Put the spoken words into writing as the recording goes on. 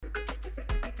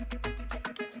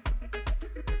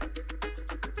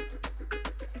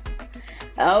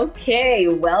Okay,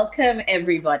 welcome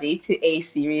everybody to a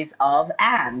series of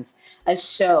ANDs, a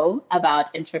show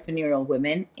about entrepreneurial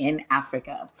women in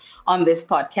Africa. On this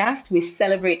podcast, we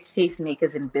celebrate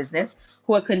tastemakers in business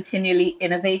who are continually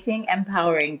innovating,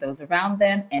 empowering those around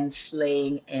them, and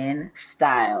slaying in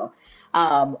style.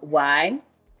 Why?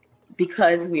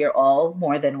 Because we are all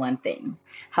more than one thing.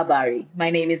 Habari, my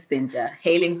name is Binja,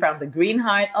 hailing from the green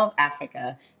heart of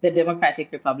Africa, the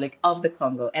Democratic Republic of the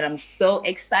Congo, and I'm so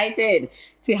excited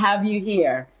to have you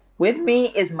here. With me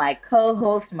is my co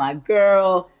host, my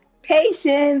girl,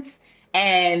 Patience,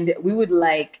 and we would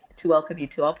like to welcome you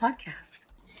to our podcast.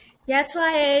 That's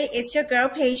why it's your girl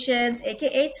Patience,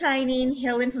 aka Tiny,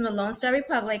 hailing from the Lone Star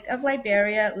Republic of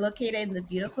Liberia, located in the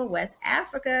beautiful West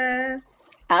Africa.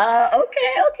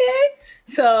 Okay.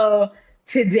 So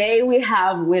today we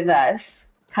have with us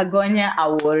Kagonya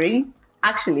Awori.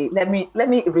 Actually, let me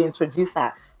reintroduce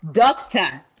her.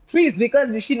 Doctor, please,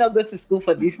 because did she not go to school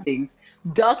for these things?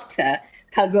 Doctor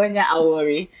Kagonya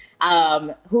Awori,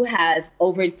 who has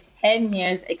over 10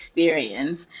 years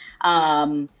experience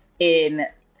in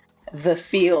the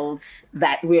fields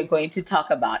that we're going to talk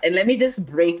about. And let me just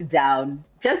break down,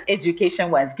 just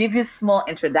education wise, give you a small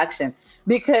introduction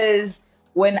because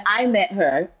when I met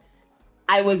her,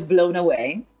 I was blown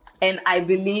away. And I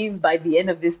believe by the end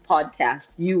of this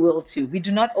podcast, you will too. We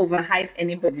do not overhype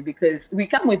anybody because we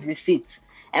come with receipts.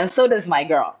 And so does my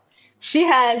girl. She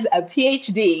has a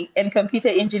PhD in computer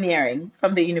engineering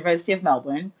from the University of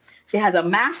Melbourne. She has a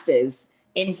master's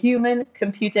in human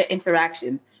computer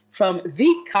interaction from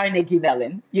the Carnegie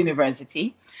Mellon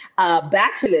University, a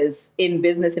bachelor's in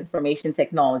business information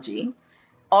technology,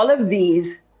 all of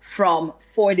these from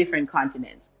four different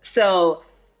continents. So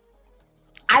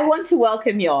I want to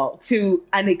welcome y'all to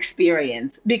an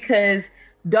experience because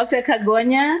Dr.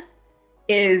 Kagonya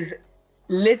is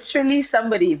literally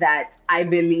somebody that I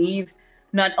believe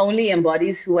not only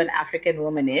embodies who an African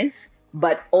woman is,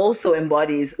 but also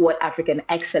embodies what African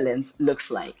excellence looks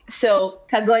like. So,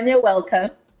 Kagonya, welcome.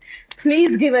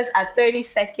 Please give us a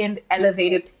 30-second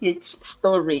elevator pitch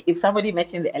story. If somebody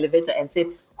met you in the elevator and said,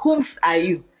 "Whomst are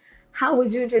you?" How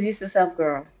would you introduce yourself,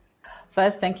 girl?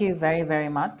 First, thank you very, very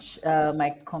much.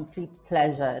 My complete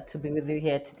pleasure to be with you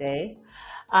here today.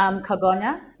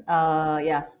 Kagonya,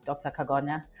 Dr.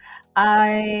 Kagonya.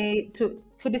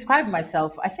 To describe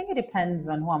myself, I think it depends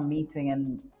on who I'm meeting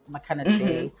and my kind of Mm-hmm.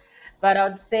 day. But I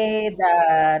would say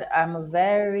that I'm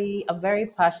very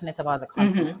passionate about the Mm-hmm.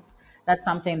 continent. That's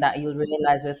something that you'll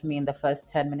realize with me in the first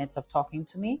 10 minutes of talking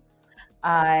to me.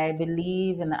 I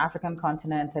believe in the African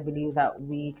continent. I believe that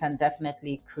we can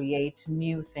definitely create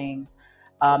new things.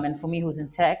 And for me, who's in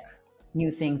tech,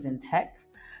 new things in tech.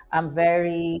 I'm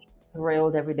very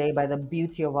thrilled every day by the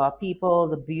beauty of our people,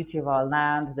 the beauty of our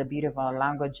lands, the beauty of our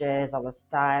languages, our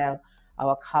style,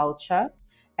 our culture.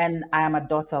 And I am a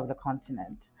daughter of the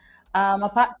continent.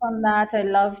 Apart from that, I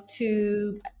love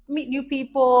to meet new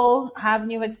people, have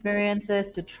new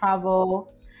experiences, to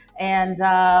travel. And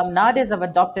nowadays, I've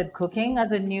adopted cooking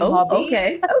as a new Oh, hobby.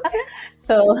 okay.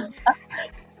 So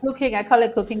cooking, I call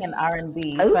it cooking and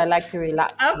R&B. So Oh, I like to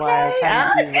relax while Okay.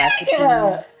 trying to do recipes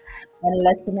okay. and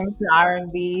listening to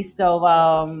R&B. So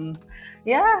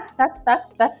yeah,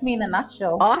 that's me in a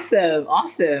nutshell.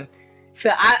 Awesome. So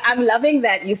I'm loving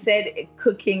that you said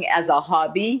cooking as a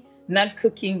hobby, not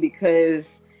cooking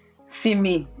because, see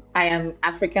me, I am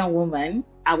African woman.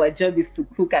 Our job is to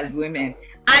cook as women.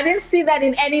 I didn't see that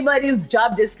in anybody's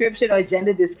job description or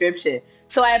gender description.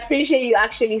 So I appreciate you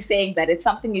actually saying that it's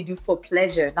something you do for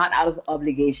pleasure, not out of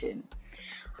obligation.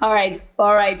 All right,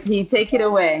 P, take it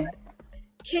away.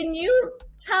 Can you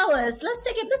tell us? Let's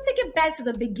take it back to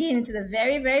the beginning, to the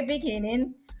very, very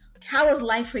beginning. How was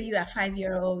life for you at 5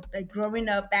 year old, like growing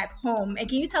up back home? And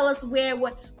can you tell us where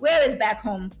is back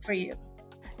home for you?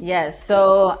 Yes,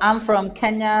 so I'm from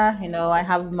Kenya. I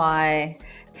have my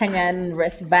Kenyan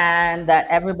wristband that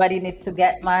everybody needs to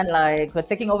get, man. Like, we're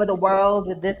taking over the world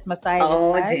with this Maasai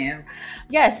Oh, wristband. damn.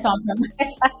 Yes, so I'm from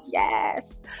yes.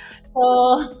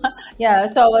 So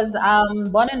so I was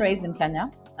born and raised in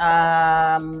Kenya.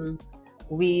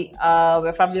 We're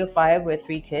a family of five. We're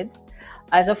three kids.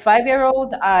 As a 5 year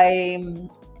old,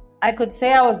 I could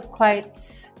say I was quite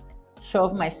sure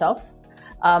of myself.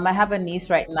 I have a niece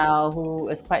right now who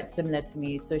is quite similar to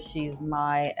me. So she's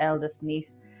my eldest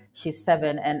niece. She's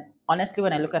 7, and honestly,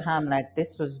 when I look at her, I'm like,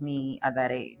 this was me at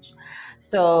that age.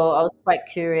 So I was quite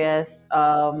curious.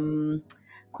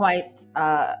 Quite.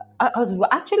 I was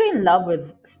actually in love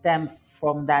with STEM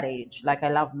from that age. Like, I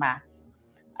love maths.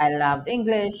 I loved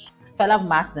English. So I love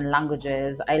maths and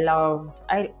languages. I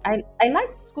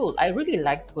liked school. I really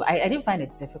liked school. I didn't find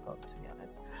it difficult, to be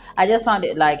honest. I just found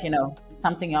it like,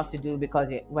 something you have to do because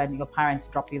when your parents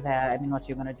drop you there, I mean, what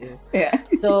you're gonna do? Yeah.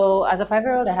 So as a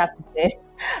 5-year-old, I have to say,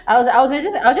 I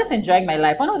was just enjoying my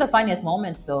life. One of the funniest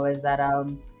moments though is that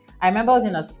I remember I was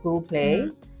in a school play,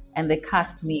 and they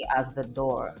cast me as the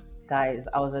door. Guys,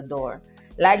 I was a door.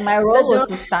 Like my role was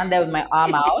to stand there with my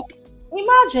arm out.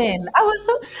 Imagine, I was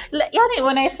so. Yani,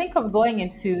 when I think of going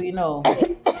into,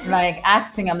 like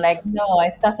acting, I'm like, no, I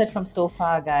started from so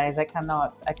far, guys. I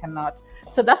cannot.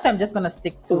 So that's why I'm just gonna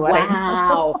stick to what I know.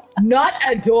 Wow. Not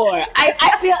a door.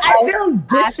 I feel As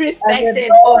a disrespected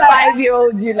for door.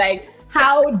 5-year-olds. You like,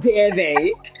 how dare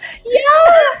they?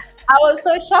 Yeah. I was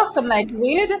so shocked. I'm like,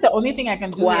 really? This is the only thing I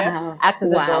can do here? Wow. Act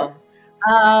as a Wow. door.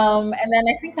 And then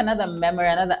I think another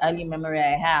early memory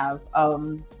I have,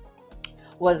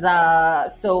 was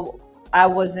so I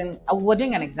was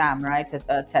doing an exam, right?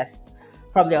 A test.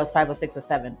 Probably I was 5 or 6 or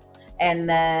 7. And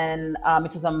then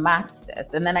it was a maths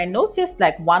test. And then I noticed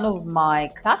like one of my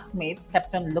classmates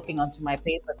kept on looking onto my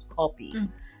paper to copy.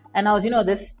 And I was,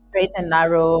 this straight and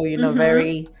narrow,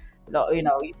 very,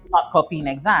 not copying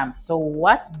exams. So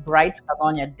what bright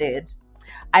Kagonya did,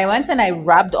 I went and I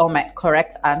rubbed all my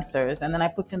correct answers, and then I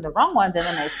put in the wrong ones, and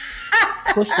then I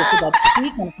pushed it so that he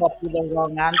can copy the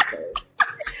wrong answers.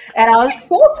 And I was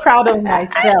so proud of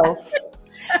myself.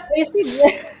 You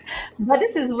see, but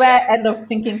this is where end of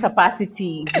thinking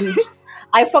capacity reached.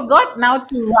 I forgot now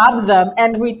to rub them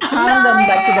and return them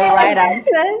back to the right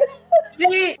answers.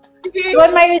 See,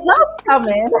 When my results come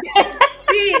in,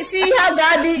 see how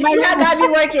God be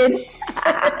working.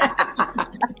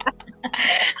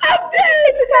 I'm dead.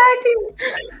 exactly.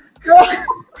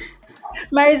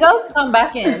 My results come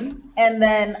back in, and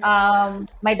then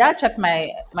my dad checks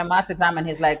my maths exam, and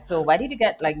he's like, "So why did you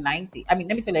get like 90? I mean,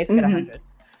 let me say, let's get 100."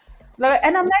 So,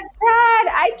 and I'm like, "Dad,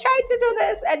 I tried to do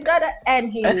this," and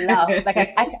he laughed.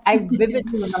 Like I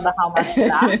vividly remember how much he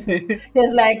laughed.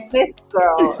 He's like, "This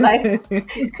girl, like,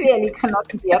 clearly cannot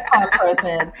be a calm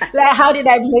person. Like, how did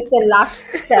I miss the last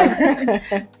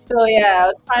step?" So yeah, I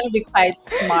was trying to be quite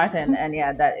smart, and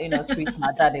yeah, that street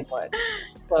smart, that didn't work.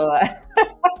 So.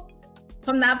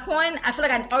 From that point, I feel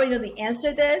like I already know the answer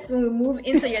to this. When we move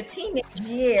into your teenage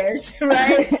years,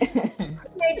 right?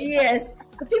 Teenage years.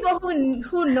 The people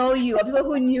who know you, or people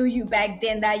who knew you back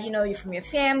then, that you're from your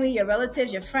family, your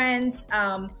relatives, your friends.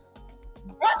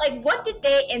 What did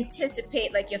they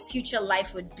anticipate like your future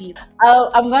life would be?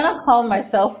 I'm gonna call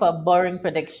myself a boring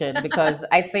prediction because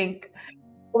I think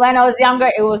when I was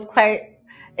younger, it was quite.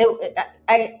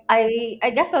 I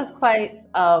guess I was quite.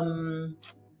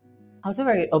 I was a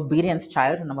very obedient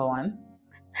child, number one.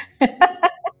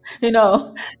 you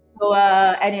know. So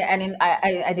I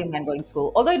didn't mind going to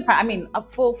school. Although I mean,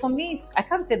 for me, I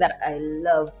can't say that I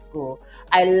loved school.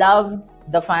 I loved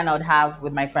the fun I would have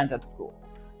with my friends at school.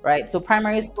 Right. So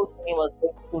primary school to me was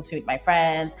going to school to meet my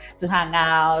friends, to hang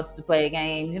out, to play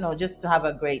games, just to have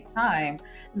a great time.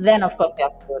 Then of course you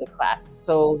have to go to class.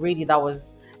 So really that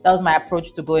was my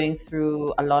approach to going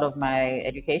through a lot of my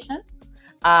education.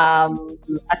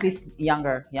 At least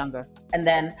younger. And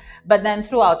then but then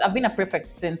throughout I've been a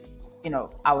prefect since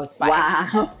I was 5.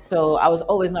 Wow. So I was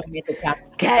always nominated class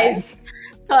Guys,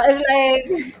 so it's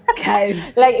like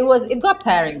guys. like it got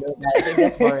tiring though, guys. It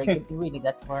gets boring. It really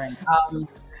gets boring.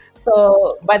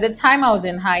 So by the time I was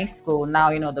in high school, now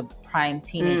the prime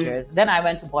teenagers, then I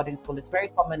went to boarding school. It's very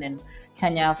common in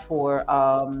Kenya for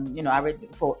I read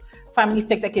for families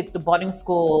take their kids to boarding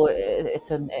school.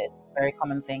 It's a very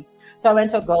common thing. So I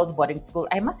went to a girls' boarding school.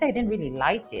 I must say I didn't really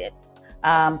like it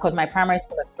because my primary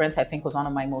school experience I think was one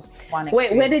of my most fun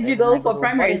Wait, where did you experiences. go And I for go to a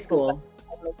primary boarding school.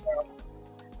 school?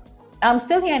 I'm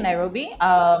still here in Nairobi.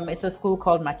 It's a school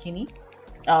called Makini.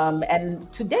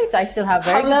 And to date, I still have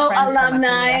very Hello, good friends from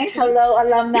alumni. Makini. Hello,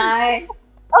 alumni.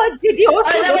 Oh, did you also?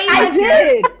 Oh, is that what you I went to?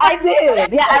 did. I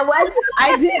did. Yeah, I went.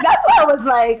 I did. That's why I was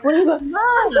like, wait a minute.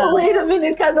 So No. wait a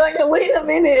minute, Kagonya. Wait a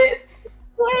minute.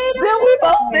 Wait a Did we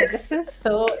both minute. this? This is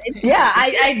so. Yeah,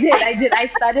 I did. I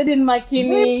started in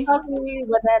Makini Probably,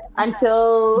 but then.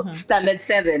 until Mhm. standard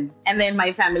 7, and then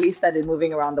my family started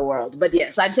moving around the world. But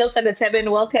yes, until standard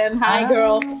 7. Welcome, hi,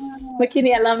 girl. Ah,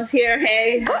 McKinney alums here.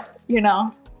 Hey, you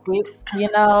know. we,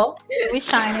 we're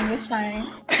shining, we're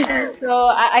shining. So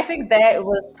I think that it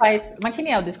was quite.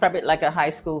 Makini, I would describe it like a high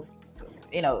school.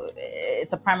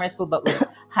 It's a primary school, but with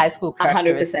high school 100%.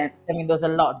 characteristics. I mean, there's a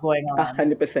lot going on.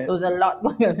 100%. There was a lot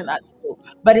going on in that school,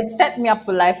 but it set me up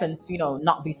for life and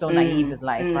not be so naive with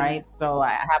life, right? So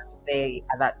I have to say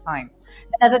at that time,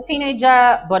 and as a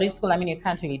teenager, boarding school, I mean, you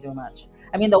can't really do much.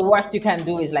 I mean, the worst you can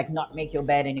do is like not make your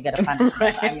bed and you get a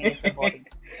punishment. I mean, it's a Right. boarding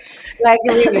school. Like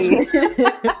really, you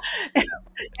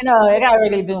can't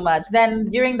really do much. Then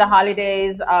during the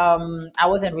holidays, I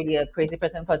wasn't really a crazy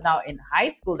person because now in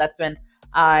high school, that's when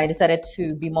I decided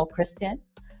to be more Christian.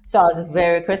 So I was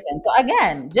very Christian. So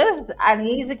again, just an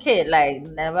easy kid, like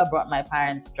never brought my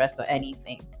parents stress or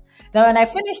anything. Then when I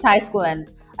finished high school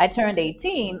and I turned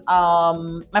 18,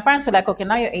 my parents were like, okay,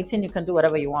 now you're 18, you can do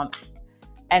whatever you want.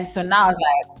 And so now I was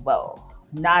like, well,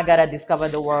 now I gotta discover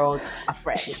the world She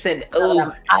afresh. said, Now that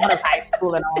 "Oh, I'm out of high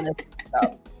school and all this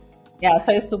stuff. Yeah,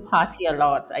 so I used to party a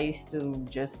lot. I used to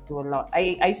just do a lot.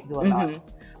 I used to do a lot. hmm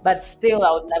But still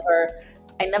I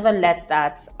never let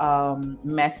that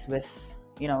mess with,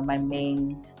 my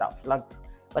main stuff. Like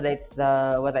whether it's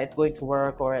going to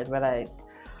work or whether it's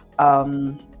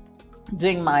um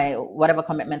doing my whatever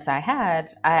commitments I had,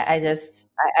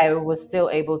 I was still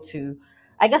able to,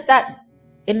 I guess that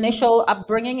initial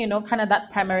upbringing, kind of that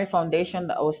primary foundation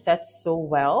that was set so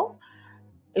well,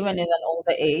 even in an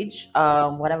older age,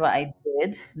 whatever I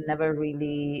did never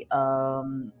really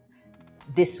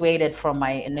dissuaded from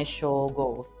my initial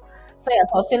goals. So yeah,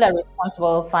 so I was still a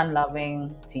responsible,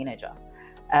 fun-loving teenager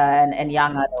and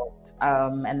young adult,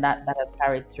 and that has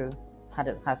carried through,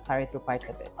 has carried through quite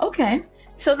a bit. okay."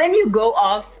 So then you go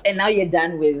off, and now you're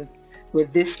done with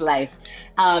this life.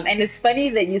 And it's funny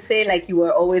that you say like you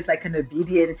were always like an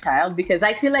obedient child, because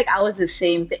I feel like I was the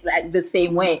same like the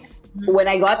same way. Mhm. When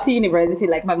I got to university,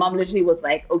 like my mom literally was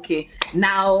like, "Okay,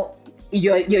 now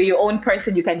you're your own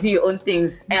person. You can do your own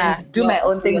things and Yeah, do my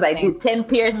own do things." your I thing. did 10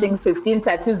 piercings, 15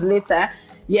 tattoos later.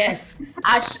 Yes,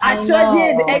 I I sure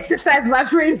did know. exercise my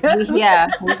freedom. We here.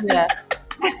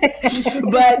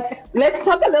 But let's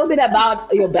talk a little bit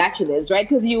about your bachelor's, right?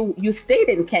 Because you stayed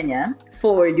in Kenya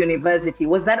for university.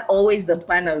 Was that always the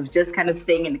plan of just kind of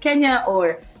staying in Kenya,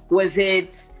 or was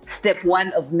it step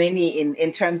one of many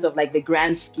in terms of like the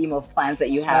grand scheme of plans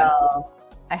that you had? Well,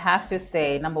 I have to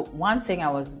say, number one thing I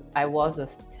was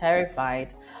just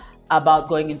terrified about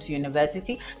going into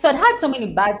university. So I'd had so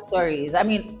many bad stories. I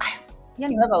mean, yeah,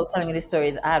 whoever was telling me these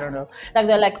stories, I don't know. Like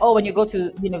they're like, oh, when you go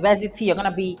to university, you're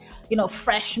gonna be,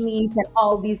 fresh meat and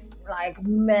all these like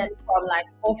men from like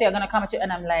okay are gonna come at you,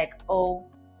 and I'm like, oh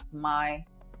my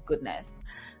goodness.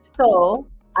 So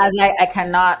I was like, I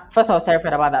cannot. First, I was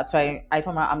terrified about that, so I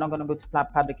told her I'm not gonna go to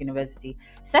public university.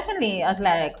 Secondly, I was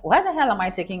like, why the hell am I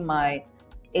taking my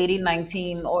 18,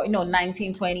 19, or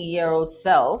 19, 20-year-old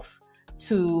self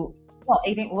to, well,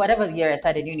 18, whatever year I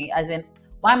started uni, as in,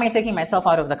 why am I taking myself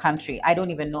out of the country? I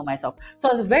don't even know myself. So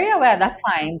I was very aware at that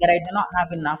time that I do not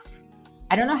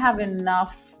have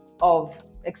enough of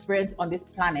experience on this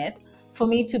planet for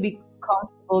me to be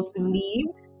comfortable to leave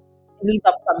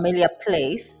a familiar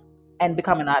place and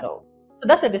become an adult. So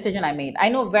that's a decision I made. I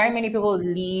know very many people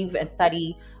leave and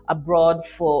study abroad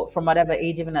from whatever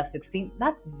age, even at 16.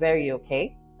 That's very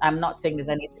okay. I'm not saying there's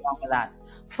anything wrong with that.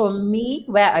 For me,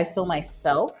 where I saw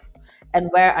myself and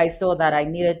where I saw that I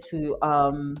needed to,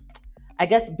 I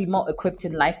guess, be more equipped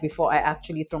in life before I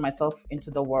actually throw myself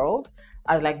into the world,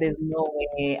 I was like, there's no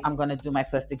way I'm going to do my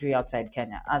first degree outside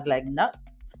Kenya. I was like, no,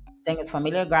 staying with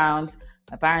familiar ground.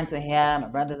 My parents are here, my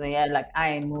brothers are here. Like, I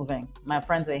ain't moving. My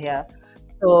friends are here.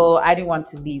 So I didn't want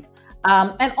to leave.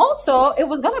 And also, it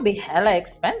was going to be hella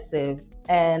expensive.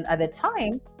 And at the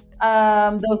time,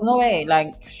 there was no way.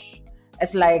 Like,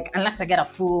 it's like, unless I get a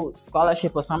full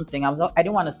scholarship or something, I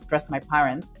didn't want to stress my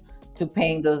parents to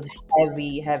paying those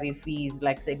heavy, heavy fees,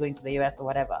 like, say, going to the US or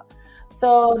whatever.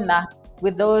 So, nah,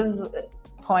 with those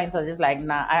points, I was just like,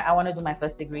 nah, I want to do my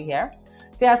first degree here.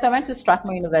 So yeah, so I went to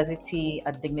Strathmore University,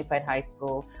 a dignified high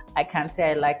school. I can't say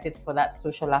I liked it for that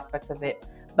social aspect of it,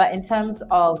 but in terms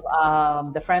of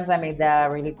the friends I made there,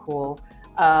 are really cool.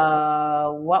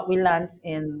 What we learned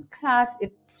in class,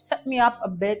 it set me up a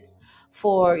bit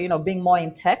for being more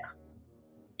in tech.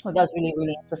 I was really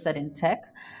really interested in tech,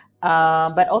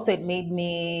 but also it made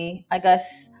me, I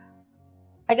guess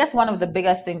one of the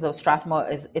biggest things of Strathmore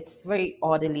is it's very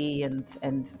orderly and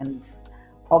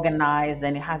organized,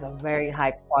 and it has a very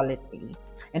high quality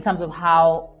in terms of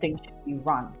how things should be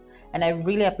run. And I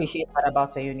really appreciate that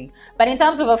about a uni. But in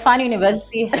terms of a fun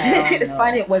university, hell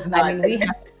Fun no. it was I not. mean, we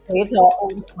had to create our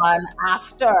own fun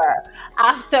after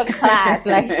class.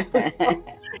 Like it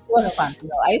wasn't fun.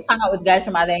 No, I used to hang out with guys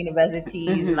from other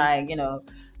universities, Mhm. like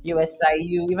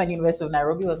USIU, even University of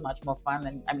Nairobi was much more fun,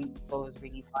 and I mean, it's always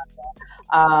really fun there.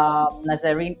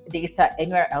 Nazarene, they start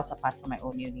anywhere else apart from my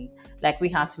own uni. Like we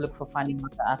had to look for fun in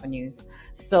other avenues.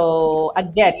 So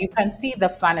again, you can see the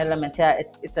fun element here.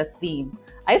 It's a theme.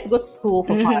 I used to go to school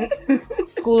for fun. Mhm.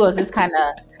 School was this kind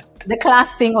of the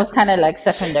class thing was kind of like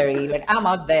secondary. Like I'm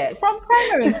out there from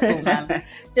primary school, man.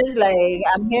 Just like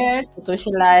I'm here to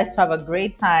socialize, to have a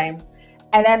great time,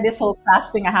 and then this whole class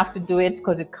thing, I have to do it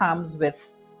because it comes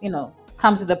with,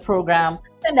 comes with the program.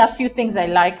 Then there are a few things I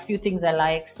like, few things I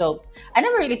like. So I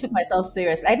never really took myself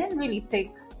serious. I didn't really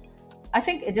take. I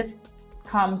think it just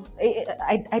comes.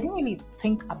 I didn't really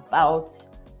think about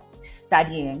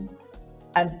studying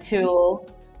until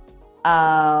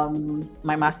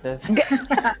my master's.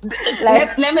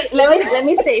 Let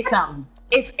me say something.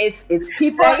 It's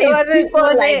people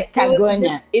like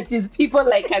Kagonya. It is people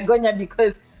like Kagonya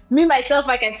because me myself,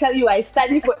 I can tell you, I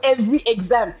study for every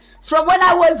exam from when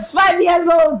I was 5 years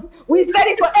old. We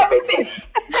study for everything.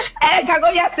 And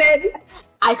Kagonya said,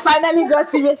 I finally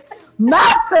got serious.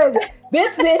 Masters.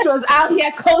 This bitch was out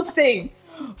here coasting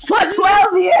for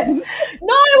 12 years.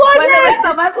 No, it When the rest wasn't.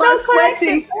 of us No, were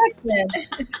sweating.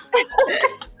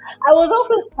 I was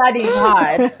also studying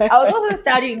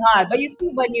hard. But you see,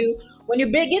 when you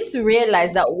begin to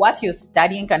realize that what you're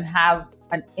studying can have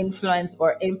an influence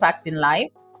or impact in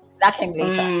life, that came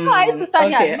later. No, I used to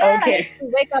study hard. Man, I used to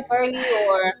wake up early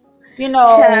or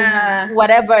Cha.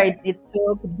 whatever it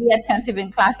took, be attentive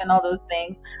in class and all those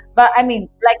things. But I mean,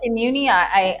 like in uni,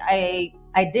 I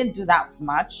didn't do that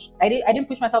much. I didn't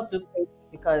push myself too crazy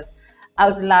because I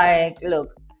was like,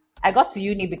 look, I got to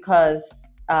uni because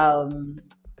it's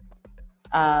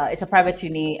a private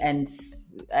uni and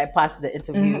I passed the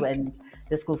interview and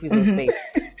the school fees was paid.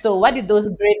 So what did those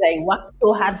grades I worked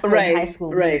so hard for in high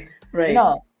school Right.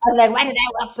 I was like, why did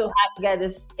I work so hard to get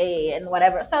this A and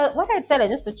whatever? So what I said is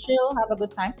just to chill, have a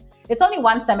good time. It's only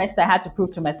one semester I had to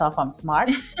prove to myself I'm smart.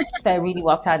 So I really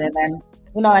worked hard and then,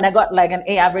 and I got like an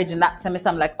A average in that semester.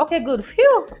 I'm like, okay, good.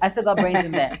 Phew. I still got brains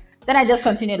in there. Then I just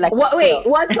continued like.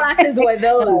 What classes were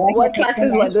those? What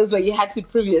classes were those where you had to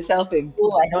prove yourself in?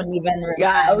 Oh, I don't even remember.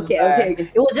 Yeah, okay.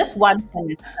 It was just one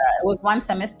semester. It was one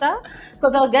semester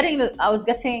because I was getting,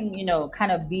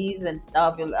 kind of B's and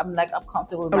stuff. I'm like, I'm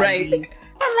comfortable with my B's.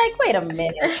 I'm like, wait a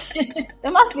minute.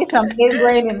 There must be some big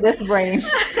brain in this brain.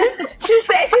 She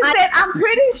said, I'm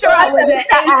pretty sure I was an A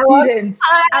student.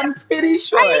 I'm pretty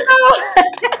sure. I know.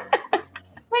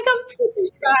 Like, I'm pretty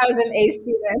sure I was an A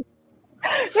student.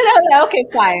 But I'm like, okay,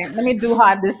 fine. Let me do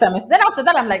hard this semester. Then after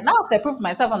that, I'm like, now after I proved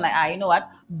myself, I'm like, you know what?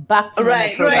 Back to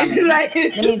my programming. Right.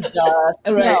 Let me just,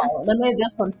 let me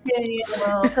just continue.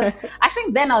 Because I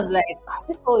think then I was like,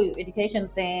 this whole education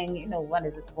thing, what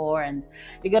is it for? And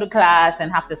you go to class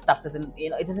and half the stuff doesn't,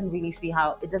 it doesn't really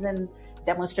it doesn't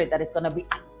demonstrate that it's going to be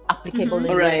applicable in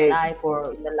your life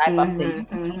or in the life after you.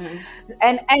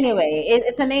 And anyway,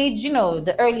 it's an age,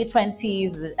 the early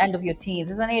 20s, the end of your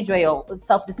teens. It's an age where your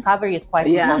self-discovery is quite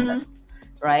important,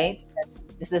 right?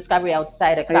 This discovery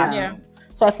outside a classroom.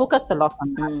 So I focused a lot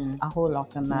on that, a whole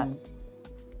lot on that.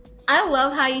 I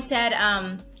love how you said,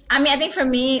 I think for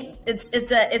me, it's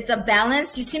the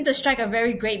balance. You seem to strike a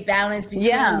very great balance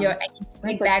between your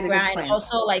academic background and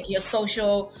also like your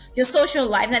social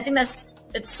life. And I think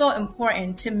it's so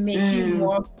important to make you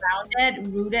more grounded,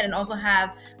 rooted, and also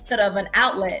have sort of an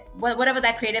outlet, whatever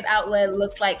that creative outlet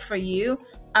looks like for you.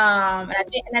 And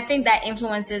I think that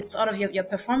influences sort of your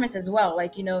performance as well,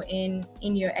 like, in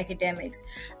your academics.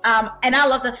 And I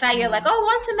love the fact you're like,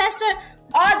 one semester,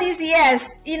 all these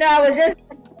years, I was just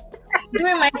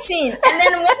doing my thing, and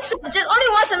then only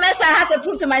one semester I had to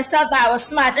prove to myself that I was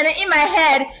smart, and then in my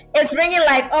head it's ringing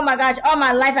like, oh my gosh, all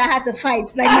my life I had to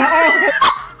fight, like I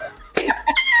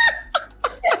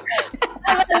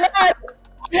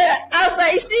was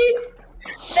like, you see,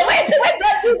 the way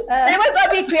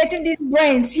God be creating these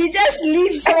brains, he just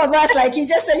leaves some of us, like he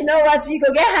just said, you know what, you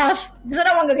go get half, this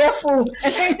other one go get full.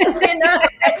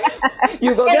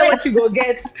 You go get what you go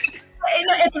get.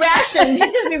 It's ration. He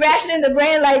just be rationing the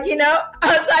brain, like, I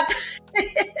was like,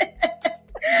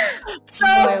 so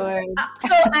I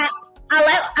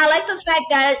like the fact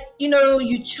that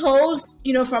you chose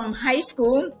from high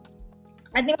school.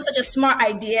 I think it was such a smart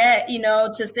idea,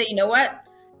 to say, you know what,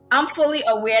 I'm fully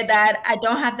aware that I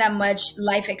don't have that much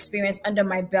life experience under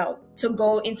my belt to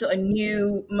go into a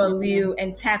new milieu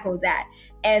and tackle that.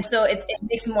 And so it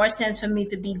makes more sense for me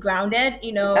to be grounded,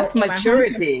 That's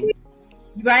maturity.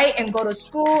 Right, and go to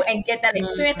school and get that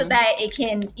experience so that it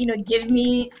can give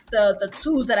me the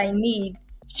tools that I need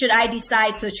should I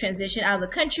decide to transition out of the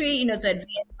country, to advance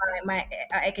my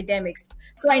academics.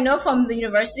 So I know from the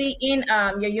university in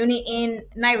your uni in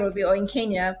Nairobi or in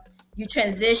Kenya, you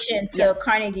transitioned to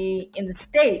Carnegie in the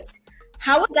States.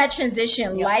 How was that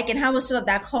transition like, and how was sort of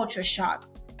that culture shock?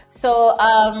 So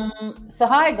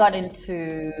how I got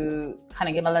into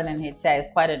Carnegie Mellon and HCI is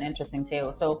quite an interesting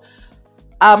tale. So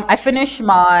I finished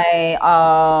my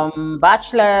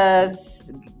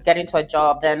bachelor's, get into a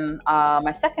job. Then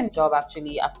my second job,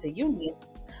 actually, after uni,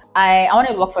 I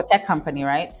wanted to work for a tech company,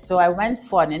 right? So I went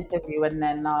for an interview, and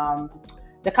then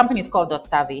the company is called Dot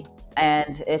Savvy,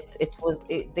 and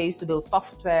they used to build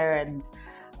software and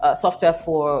software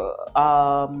for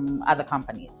other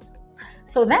companies.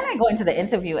 So then I go into the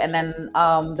interview, and then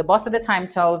the boss at the time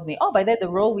tells me, "Oh, by the way, the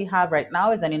role we have right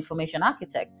now is an information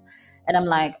architect." And I'm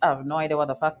like, I have no idea what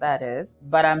the fuck that is,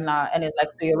 but I'm not. And it's like,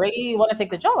 so you really want to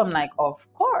take the job? I'm like, of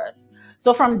course.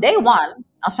 So from day one,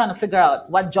 I was trying to figure out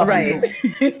what job I'm Right.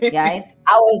 doing. Right?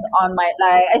 I was on my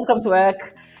I used to come to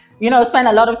work, spend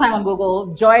a lot of time on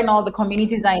Google, join all the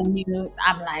communities I knew.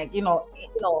 I'm like,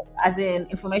 as in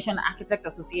Information Architect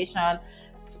Association,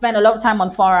 spend a lot of time on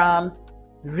forums,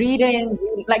 reading,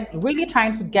 like really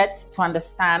trying to get to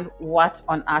understand what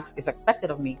on earth is expected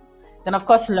of me. Then, of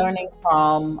course, learning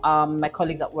from my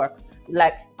colleagues at work,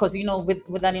 like, because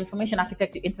with an information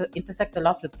architect, you intersect a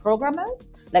lot with programmers,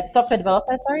 like software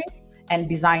developers, sorry, and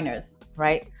designers,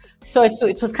 right? So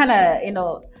it was kind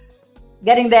of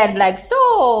getting there and like,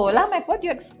 so Lamek, what do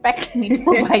you expect me to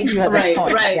provide you at this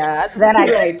point? Right. Yeah. Then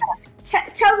Right.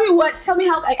 Tell me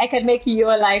how I can make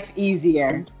your life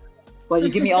easier. Well, you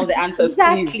give me all the answers,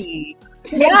 please. Exactly.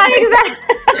 Yeah, exactly.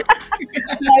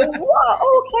 Like,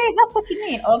 whoa, okay, that's what you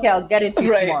mean. Okay, I'll get it to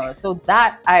you Right. tomorrow. So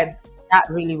that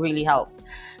really, really helped.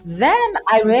 Then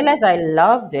I realized I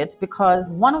loved it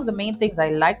because one of the main things I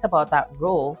liked about that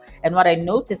role and what I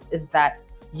noticed is that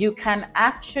you can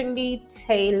actually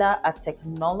tailor a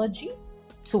technology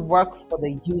to work for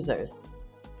the users,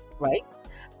 right?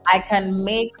 I can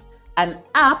make an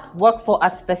app work for a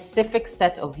specific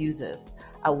set of users,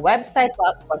 a website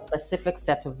work for a specific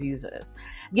set of users.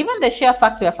 Given the sheer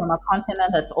fact we're from a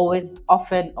continent that's always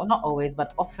often, or not always,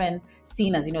 but often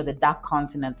seen as, the dark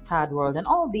continent, third world, and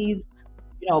all these,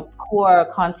 poor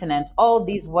continent, all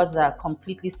these words that are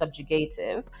completely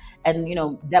subjugative and,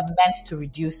 they're meant to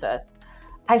reduce us.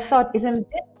 I thought, isn't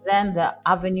this then the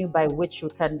avenue by which we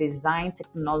can design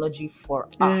technology for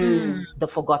us, the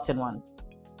forgotten one?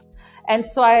 And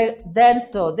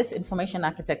so this information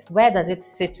architect, where does it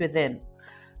sit within?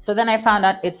 So then I found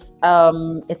out it's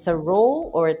a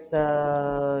role or it's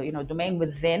a domain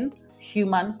within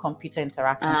human computer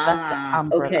interactions. That's the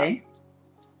umbrella, okay.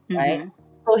 right?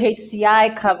 So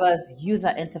HCI covers user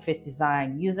interface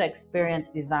design, user experience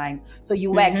design. So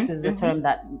UX is the term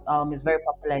that is very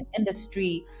popular in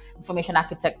industry, information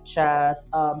architecture,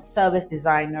 service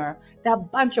designer. There are a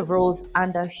bunch of roles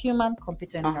under human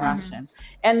computer interaction.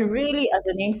 And really, as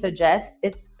the name suggests,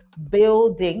 it's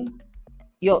building.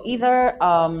 You're either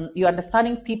you're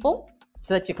understanding people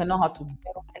so that you can know how to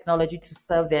build technology to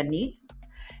serve their needs.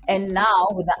 And now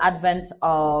with the advent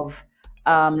of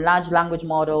large language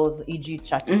models, e.g.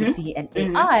 ChatGPT and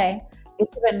AI,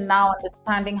 it's even now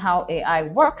understanding how AI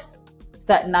works so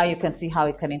that now you can see how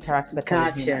it can interact with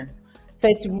humans. So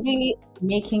it's really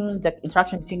making the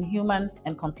interaction between humans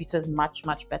and computers much,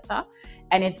 much better.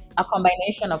 And it's a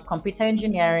combination of computer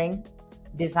engineering,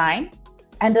 design,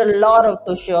 and a lot of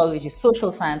sociology,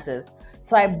 social sciences.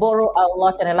 So I borrow a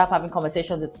lot and I love having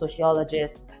conversations with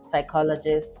sociologists,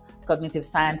 psychologists, cognitive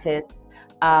scientists,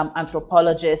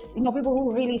 anthropologists, people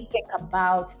who really think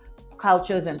about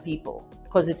cultures and people,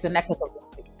 because it's the nexus of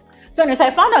those things. So anyway, so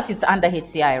I found out it's under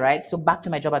HCI, right? So back to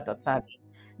my job at Dot Savvy.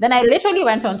 Then I literally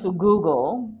went onto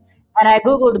Google and I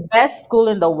Googled the best school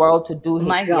in the world to do HCI.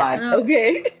 My God,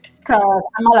 okay. Because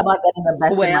I'm all about getting the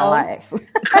best in my life.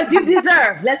 Because you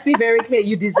deserve. Let's be very clear,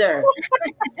 you deserve.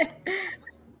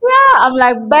 Yeah, I'm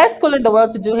like, best school in the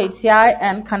world to do HCI,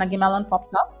 and Carnegie Mellon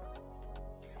popped up.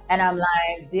 And I'm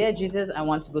like, dear Jesus, I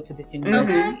want to go to this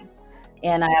university.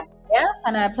 And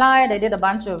I applied. I did a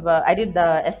bunch of, I did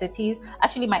the SATs.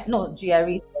 Actually, GREs,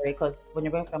 sorry, because when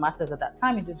you're going for a master's at that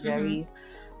time, you do GREs.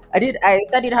 I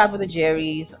studied hard for the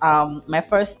GREs.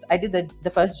 I did the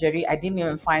first GRE. I didn't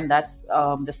even find that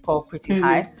the score pretty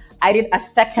high. I did a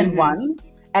second one,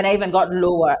 and I even got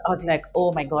lower. I was like,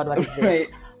 oh my God, what is this?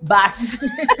 But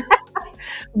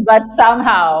but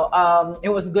somehow it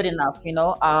was good enough,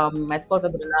 my scores are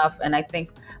good enough, and I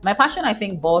think my passion,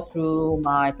 bore through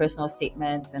my personal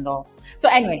statements and all. So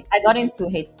anyway, I got into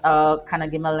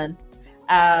Carnegie Mellon.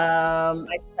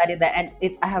 I studied that, and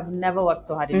I have never worked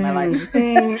so hard in my life.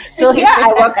 So here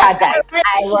I work hard, guys.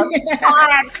 I work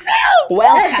hard.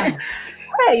 Welcome.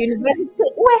 Where university?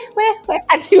 Where?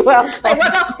 As you welcome.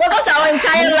 Welcome to our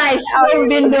entire life. What we've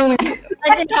been doing,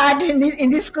 working hard in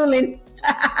this schooling.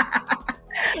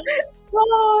 So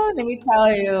let me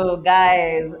tell you,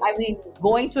 guys.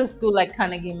 Going to a school like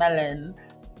Carnegie Mellon,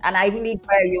 and I believe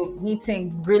where you're meeting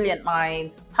brilliant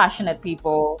minds, passionate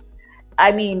people.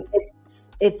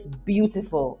 It's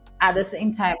beautiful. At the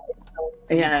same time, it's so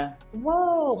Yeah.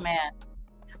 Whoa, man.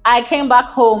 I came back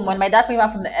home. When my dad came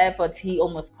back from the airport, he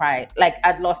almost cried. Like,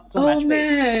 I'd lost so Oh much weight.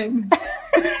 man.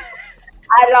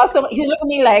 I lost so much. He looked at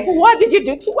me like, what did you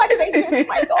do to, what did I do to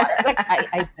my daughter?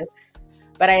 Like,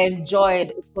 but I enjoyed,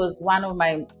 it was one of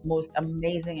my most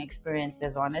amazing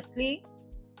experiences, honestly,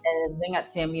 is being at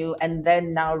CMU and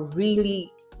then now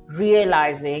really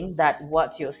realizing that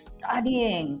what you're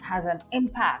studying has an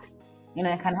impact. It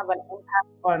can have an impact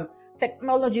on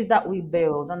technologies that we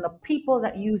build, on the people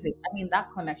that use it. I mean,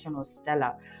 that connection was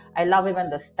stellar. I love even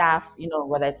the staff,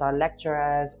 whether it's our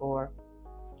lecturers or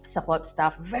support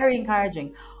staff, very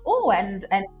encouraging. Oh, I'm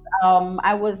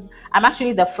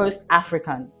actually the first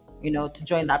African, to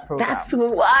join that That's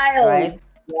program, wild. right?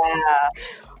 Yeah.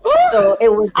 So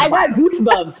it was I got wild.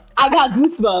 goosebumps. I got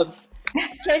goosebumps. Can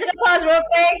we take a pause real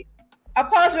quick? A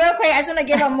pause real quick. I just want to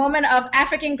give a moment of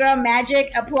African girl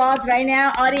magic applause right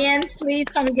now. Audience, please,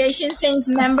 congregation, saints,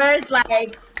 members,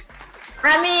 like,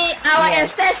 I mean, our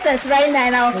Yes. ancestors right now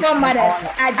and our foremothers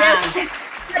are just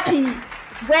happy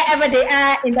wherever they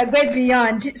are in the great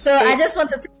beyond. So I just want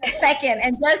to take a second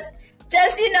and just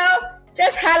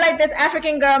highlight this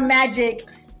African girl magic.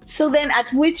 So then at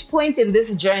which point in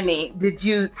this journey did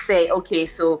you say, okay,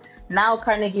 so now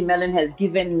Carnegie Mellon has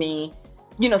given me,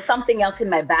 something else in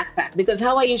my backpack? Because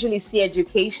how I usually see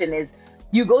education is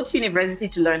you go to university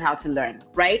to learn how to learn,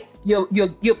 right? You're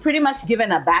pretty much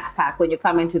given a backpack when you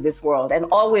come into this world. And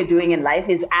all we're doing in life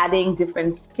is adding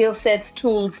different skill sets,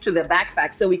 tools to the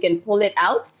backpack so we can pull it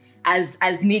out as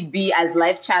need be, as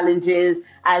life challenges,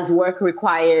 as work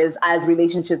requires, as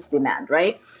relationships demand,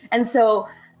 right? And so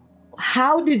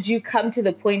how did you come to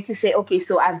the point to say, okay,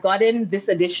 so I've gotten this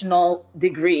additional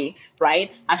degree, right?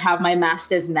 I have my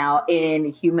master's now in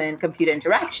human computer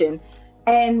interaction,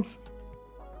 and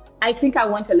I think I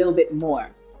want a little bit more.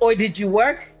 Or did you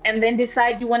work and then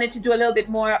decide you wanted to do a little bit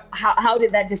more? How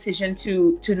did that decision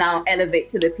to now elevate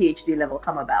to the PhD level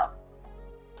come about?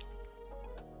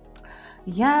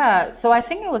 Yeah, so I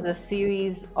think it was a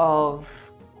series of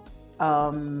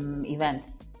events,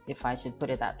 if I should put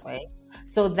it that way.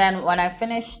 So then when I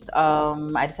finished,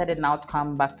 I decided now to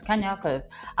come back to Kenya because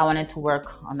I wanted to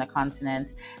work on the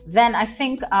continent. Then I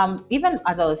think even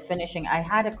as I was finishing, I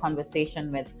had a conversation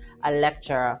with a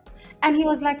lecturer, and he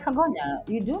was like, Kagonya,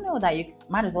 you do know that you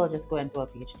might as well just go and do a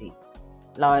PhD.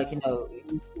 Like, you're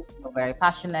very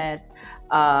passionate.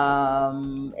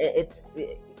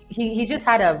 He just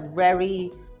had a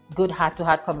very good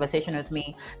heart-to-heart conversation with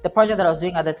me. The project that I was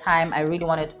doing at the time, I really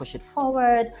wanted to push it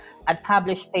forward. I'd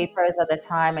published papers at the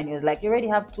time, and he was like, you already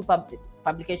have two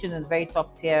publications in very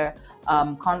top tier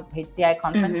HCI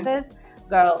conferences.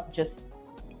 Girl, just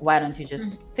why don't you just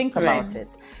think about it?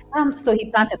 So he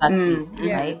planted that seed,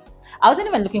 right? I wasn't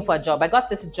even looking for a job. I got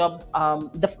this job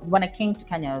when I came to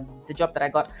Kenya. The job that I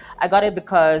got it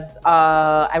because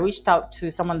I reached out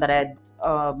to someone that I'd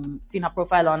seen her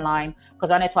profile online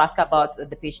because I wanted to ask her about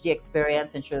the PhD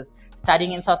experience, and she was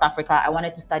studying in South Africa. I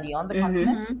wanted to study on the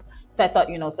continent, so I thought,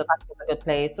 South Africa was a good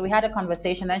place. So we had a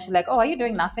conversation, and she's like, "Oh, are you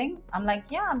doing nothing?" I'm like,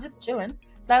 "Yeah, I'm just chilling."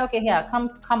 She's like, "Okay, here, come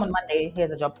on Monday.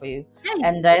 Here's a job for you."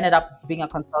 And I ended up being a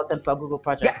consultant for a Google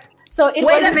project. Yeah. So it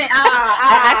wait was, a minute.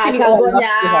 I actually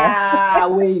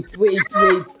wait.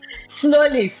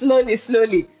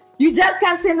 Slowly. You just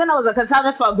can't say that I was a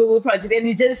consultant for a Google project and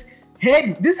you just,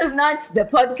 hey, this is not the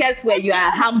podcast where you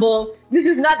are humble. This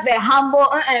is not the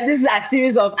humble, and this is a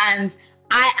series of and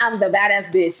I am the badass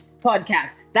bitch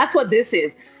podcast. That's what this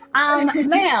is.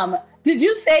 Ma'am, did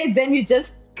you say then you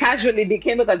just casually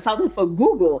became a consultant for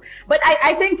Google? But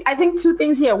I think two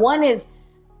things here. One is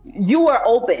you were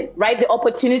open, right? The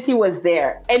opportunity was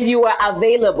there and you were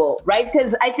available, right?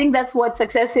 Because I think that's what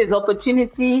success is: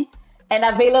 opportunity and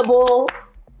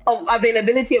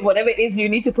availability of whatever it is you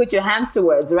need to put your hands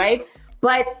towards, right?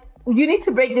 But you need to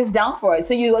break this down for us.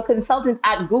 So you were a consultant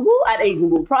at Google, at a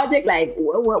Google project, like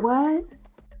what?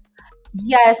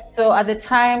 Yes, so at the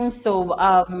time,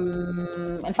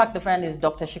 in fact, the friend is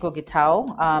Dr. Shiko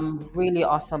Gitao, really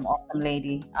awesome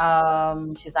lady.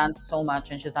 She's done so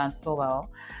much and she's done so well.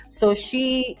 So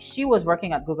she was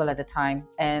working at Google at the time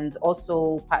and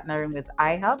also partnering with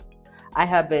iHub.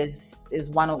 iHub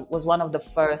was one of the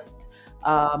first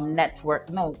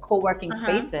co-working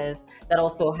spaces that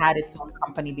also had its own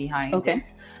company behind it.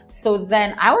 So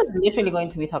then I was literally going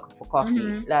to meet her for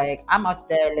coffee. Like, I'm out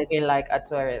there looking like a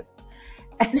tourist.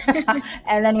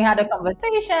 And then we had a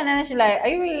conversation, and then she's like, "Are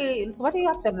you really? So what are you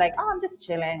up to?" I'm like, "Oh, I'm just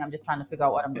chilling. I'm just trying to figure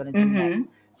out what I'm gonna do next."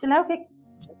 She's like, "Okay,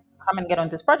 come and get on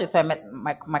this project." So I met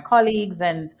my colleagues,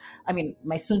 and I mean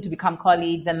my soon to become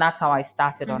colleagues, and that's how I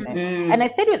started on it. And I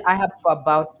stayed with iHub for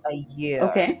about a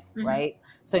year, right?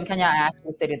 So in Kenya, I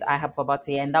actually stayed with IHAB for about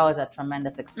a year, and that was a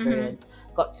tremendous experience.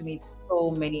 Got to meet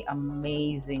so many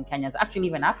amazing Kenyans, actually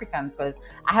even Africans, because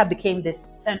IHAB became this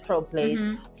central place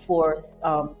for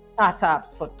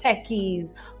startups, for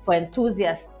techies, for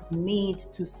enthusiasts to meet,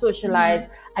 to socialize.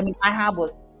 I mean, IHAB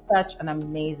was such an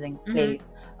amazing place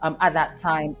at that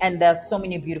time, and there are so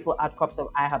many beautiful outcrops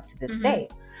of IHAB to this day.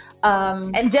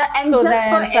 And just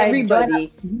for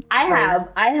everybody,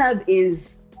 IHAB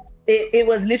is it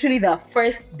was literally the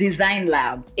first design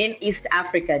lab in East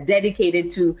Africa dedicated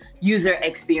to user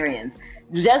experience.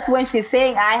 Just when she's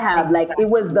saying IHAB, like it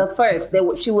was the first.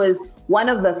 She was one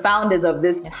of the founders of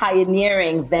this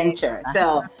pioneering venture.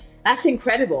 So that's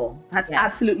incredible. That's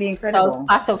absolutely incredible. So I was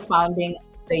part of founding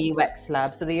the UX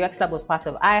lab. So the UX lab was part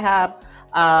of IHAB.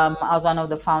 I was one of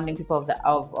the founding people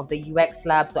of the UX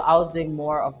lab. So I was doing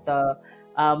more of the.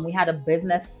 We had a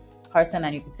business person,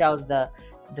 and you could say I was the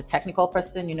technical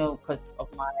person, you know, because of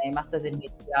my master's in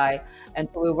HDI. And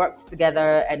so we worked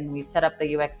together and we set up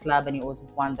the UX lab, and it was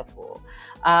wonderful.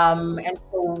 And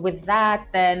so with that,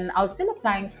 then I was still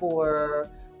applying for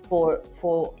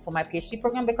my PhD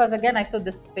program, because again, I saw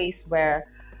this space where,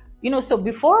 you know, so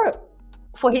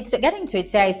getting to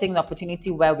HCI is seeing the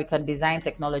opportunity where we can design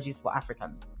technologies for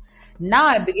Africans. Now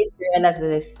I begin to realize that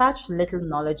there's such little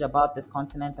knowledge about this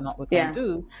continent and what we can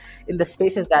do in the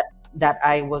spaces that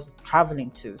I was traveling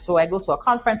to. So I go to a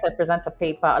conference, I present a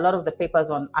paper. A lot of the papers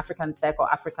on African tech or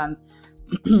Africans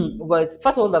was,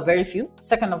 first of all, they're very few.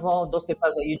 Second of all, those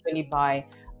papers are usually by,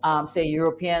 say,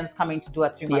 Europeans coming to do a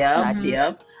 3-month study.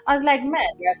 I was like, man,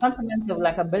 we're a continent of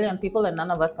like 1 billion people, and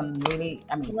none of us can really,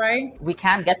 I mean, we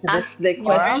can't get to ask this the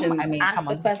question. I mean, ask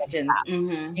the question.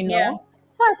 You know?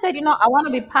 So I said, you know, I want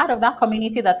to be part of that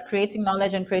community that's creating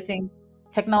knowledge and creating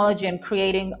technology and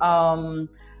creating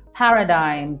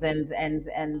paradigms and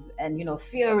you know,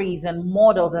 theories and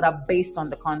models that are based on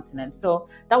the continent. So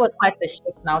that was quite the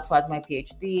shift now towards my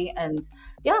PhD. And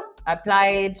I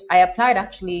applied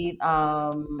actually.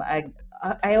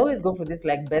 I always go for this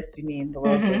like best uni in the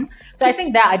world thing. So I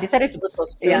think that I decided to go to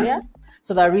Australia.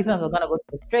 So the reasons I was going to go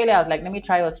to Australia, I was like, let me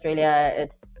try Australia.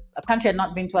 It's a country I'd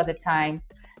not been to at the time.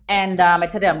 And I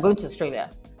said, I'm going to Australia.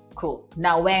 Cool.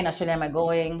 Now, where in Australia am I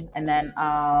going? And then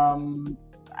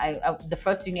the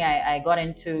first uni I got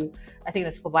into, I think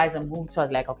the supervisor moved. So I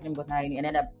was like, okay, let me go to that uni.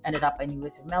 And ended up in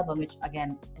University of Melbourne, which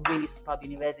again, really superb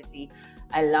university.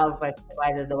 I love my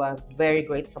supervisors. They were very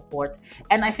great support.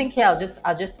 And I think I'll just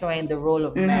throw in the role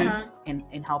of men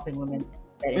in helping women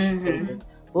get into spaces.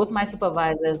 Both my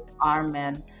supervisors are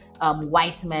men,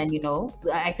 white men, you know.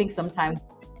 So I think sometimes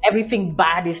everything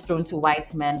bad is thrown to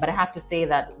white men, but I have to say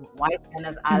that white men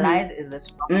as allies is the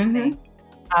strongest thing.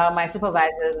 My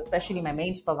supervisors, especially my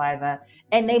main supervisor,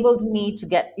 enabled me to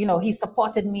get, you know, he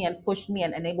supported me and pushed me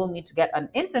and enabled me to get an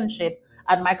internship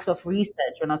at Microsoft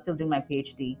Research when I was still doing my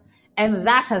PhD. And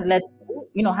that has led to,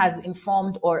 you know, has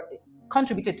informed or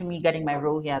contributed to me getting my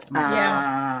role here at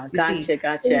Microsoft.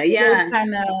 Gotcha. So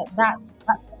kind of that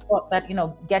support, that, you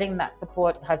know, getting that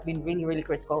support has been really, really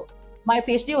critical. My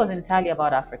PhD was entirely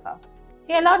about Africa.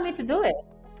 He allowed me to do it.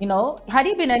 You know, had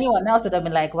he been anyone else, it would have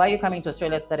been like, why are you coming to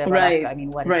Australia to study about Africa? I mean,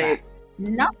 what is that?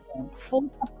 Nothing. Full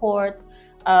support.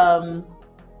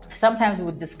 Sometimes we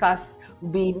would discuss,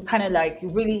 being kind of like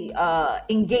really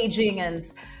engaging and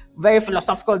very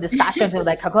philosophical discussions. It was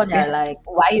like, Kagonya, like,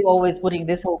 why are you always putting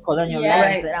this whole colonial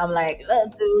lens? And I'm like,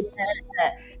 dude.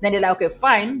 Then they're like, okay,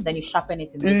 fine. Then you sharpen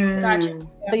it in this.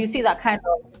 So you see that kind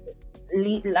of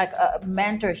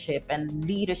mentorship and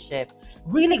leadership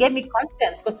really gave me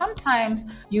confidence, because sometimes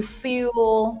you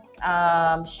feel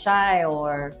shy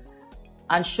or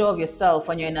unsure of yourself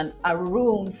when you're in a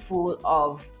room full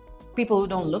of people who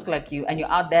don't look like you, and you're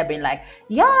out there being like,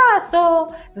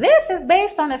 so this is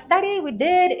based on a study we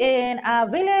did in a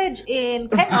village in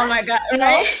Kenya. Oh my God, you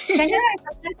know, Kenya,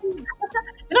 you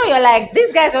know, you're like,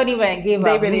 these guys don't even give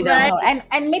they up. really don't know.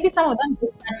 And maybe some of them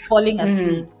just start falling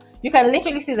asleep. You can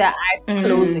literally see their eyes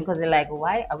closing, because they're like,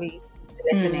 why are we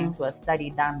listening to a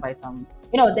study done by some,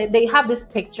 you know, they have this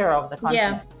picture of the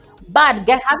continent. But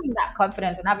having that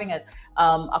confidence and having a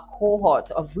cohort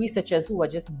of researchers who were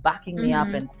just backing me up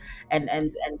and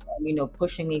you know,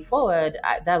 pushing me forward,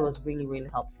 that was really, really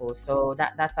helpful. So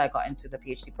that's how I got into the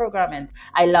PhD program, and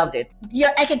I loved it. Your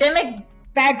academic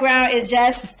background is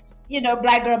just, you know,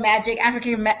 Black girl magic,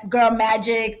 African girl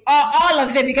magic, all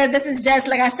of it, because this is just,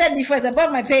 like I said before, it's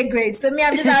above my pay grade. So me,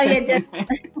 I'm just out here just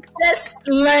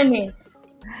learning.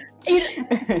 This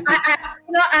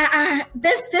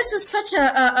was such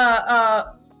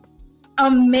a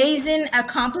amazing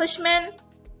accomplishment,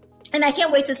 and I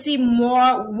can't wait to see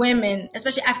more women,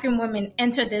 especially African women,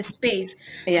 enter this space.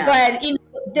 But you know,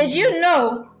 did you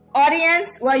know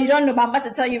audience, well, you don't know, but I'm about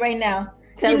to tell you right now.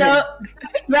 Tell You know, them.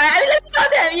 right? Let's tell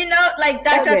them. You know, like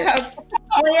Tell Dr. them.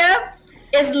 Kagonya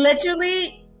is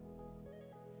literally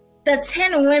the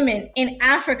 10 women in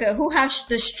Africa who have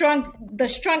the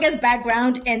strongest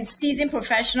background and seasoned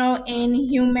professional in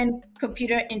human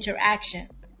computer interaction,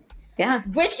 Yeah.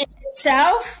 which in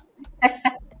itself,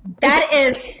 that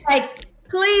is like,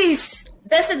 please,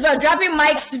 this is about dropping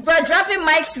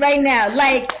mics right now.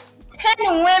 Like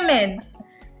 10 women.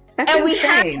 That's And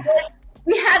insane.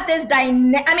 we have this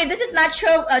dynamic. I mean, this is not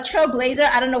trailblazer.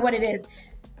 I don't know what it is.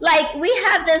 Like, we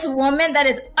have this woman that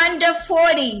is under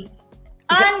 40,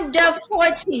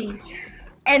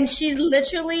 and she's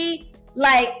literally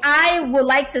like, I would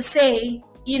like to say,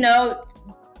 you know,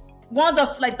 one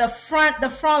of the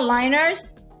front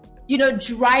liners, you know,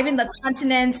 driving the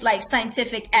continent's like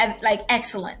scientific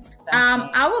excellence.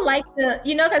 I would like to,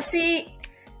 you know, cause see,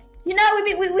 you know,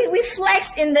 we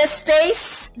flex in this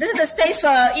space. This is the space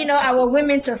for, you know, our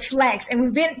women to flex, and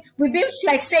we've been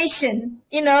flexation,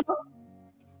 you know,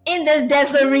 in this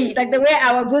desert, like the way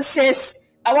our good sis,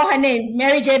 her name,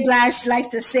 Mary J. Blige, likes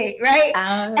to say, right?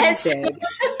 And so, Okay.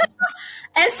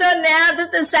 and so now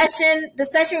this is the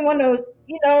session we want to,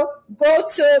 you know, go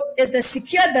to is the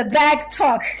secure the bag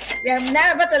talk. We are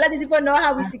now about to let these people know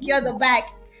how we secure the bag.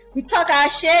 We talk our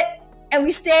shit and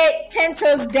we stay 10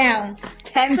 toes down.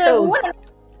 10 So we toes. want to,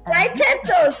 right, 10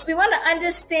 toes. We want to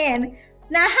understand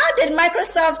now, how did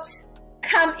Microsoft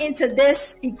come into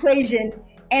this equation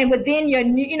and within your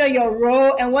new, you know, your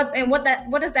role, and what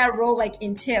does that role like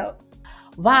entail?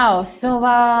 Wow. So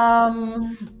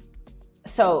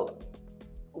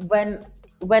when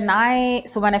I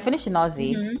finished in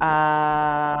Aussie,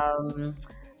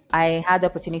 I had the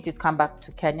opportunity to come back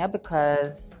to Kenya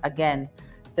because, again,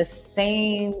 the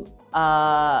same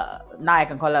now I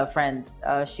can call her a friend,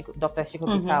 Dr. Shiko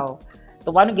Kitao,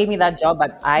 the one who gave me that job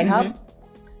at iHub,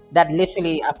 that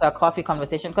literally after a coffee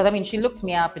conversation, because I mean, she looked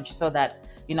me up and she saw that,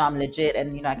 you know, I'm legit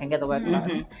and, you know, I can get the work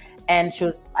done. And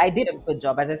I did a good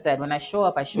job. As I said, when I show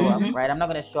up, I show up, right? I'm not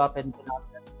going to show up and do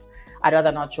nonsense. I'd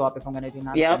rather not show up if I'm going to do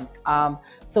nonsense.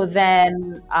 So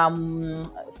then,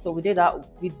 so we did that.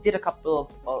 We did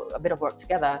a bit of work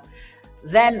together.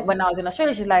 Then when I was in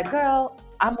Australia, she's like, girl,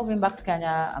 I'm moving back to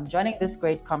Kenya. I'm joining this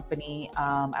great company.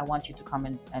 I want you to come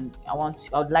in, and I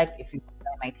would like if you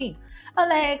join my team. I'm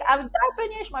like, that's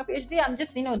when you finish my PhD. I'm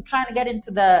just, you know, trying to get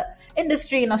into the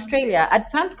industry in Australia. I'd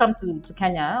planned to come to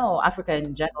Kenya or Africa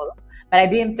in general, but I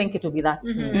didn't think it would be that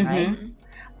soon, right?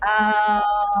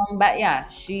 But yeah,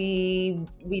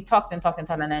 we talked and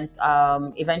then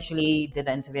eventually did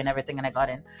the interview and everything, and I got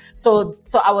in. So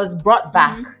I was brought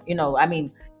back, you know, I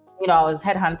mean, you know, I was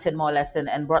headhunted more or less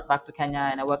and brought back to Kenya,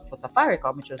 and I worked for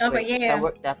Safaricom, which was great. Yeah. So I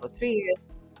worked there for 3 years.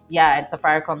 Yeah, and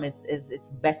Safaricom is it's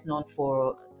best known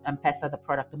for M-Pesa, the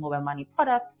product, the mobile money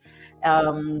product,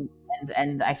 and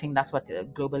I think that's what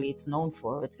globally it's known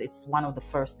for. It's one of the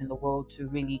first in the world to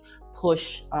really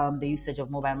push the usage of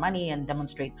mobile money and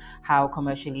demonstrate how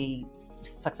commercially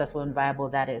successful and viable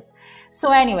that is.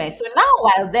 So anyway, so now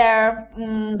while there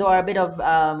were a bit of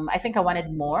I think I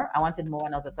wanted more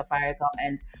when I was at Safaricom,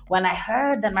 and when I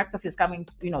heard that Microsoft is coming,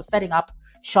 you know, setting up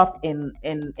shop in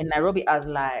Nairobi, I was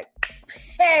like,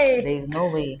 hey, there's no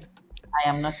way I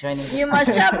am not joining this. You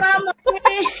must chop my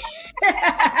money.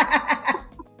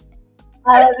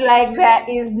 I was like, there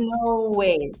is no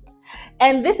way.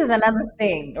 And this is another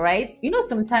thing, right? You know,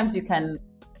 sometimes you can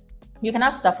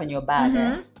have stuff in your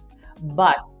bag,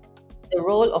 but the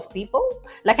role of people,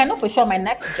 like I know for sure my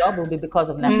next job will be because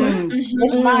of networking.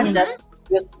 It's not just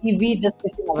your CV just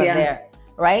sitting over there,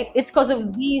 right? It's because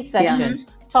of these sessions,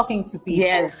 talking to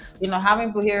people, you know, having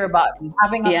people hear about you,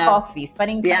 having a coffee,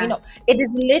 spending time, you know, it is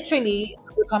literally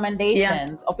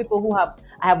recommendations of people who I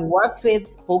have worked with,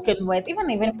 spoken with, even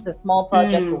if it's a small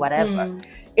project or whatever.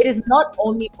 It is not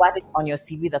only what is on your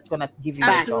CV that's going to give you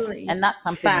a job. And that's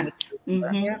something we need to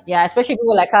do. Yeah, especially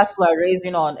people like us who are raised,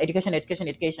 you know, on education.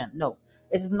 No,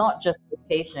 it's not just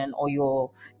education or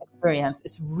your experience.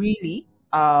 It's really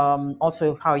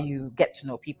also how you get to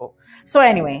know people. So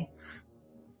anyway,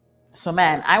 so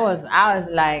man, I was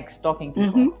like stalking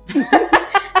people.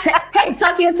 Hey,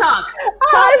 talk your talk.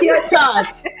 Talk your talk.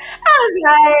 I was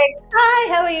like,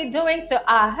 hi, how are you doing? So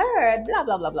I heard blah,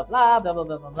 blah, blah, blah, blah, blah, blah,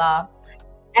 blah, blah, blah.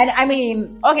 And I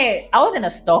mean, okay, I wasn't a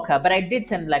stalker, but I did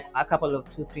send like a couple of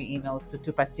 2-3 emails to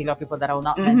 2 particular people that I will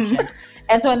not mention.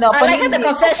 And so in the I like how the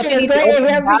confession is going.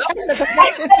 The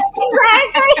confession.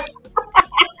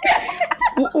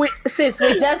 Sis,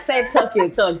 we just said talk your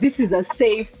talk. This is a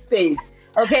safe space.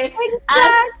 Okay,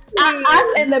 Exactly.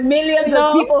 us and the millions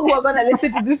of people who are going to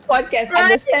listen to this podcast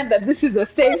understand that this is a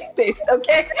safe space.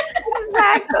 Okay,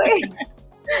 Exactly.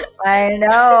 I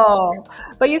know.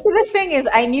 But you see, the thing is,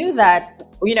 I knew that,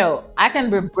 I can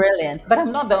be brilliant, but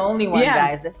I'm not the only one, Yeah.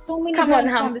 guys. There's so many Come on,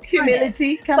 brilliant people on this planet.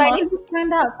 humility. So Come I on. need to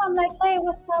stand out. So I'm like, hey,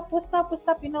 what's up? What's up? What's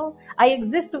up? I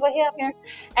exist over here. Here.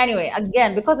 Anyway,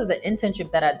 again, because of the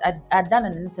internship that I'd done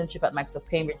an internship at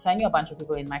Microsoft Cambridge, so I knew a bunch of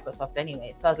people in Microsoft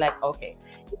anyway. So I was like, okay,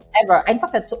 if ever. In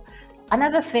fact, I took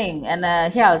another thing,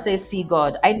 and here I'll say, see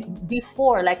God.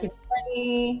 Before, like in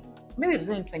 20, maybe it was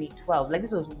in 2012. Like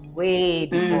this was way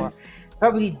before.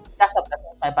 Probably that's after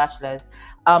my bachelor's.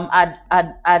 I'd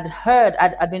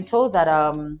been told that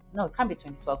no, it can't be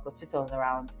 2012 because 2012 was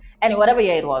around. Anyway, whatever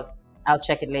year it was, I'll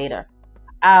check it later.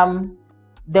 Um,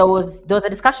 there was a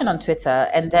discussion on Twitter,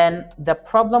 and then the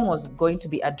problem was going to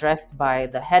be addressed by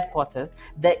the headquarters,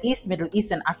 the East Middle East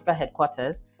and Africa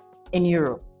headquarters in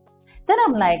Europe. Then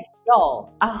I'm like,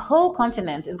 y'all, a whole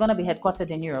continent is going to be headquartered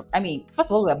in Europe. I mean,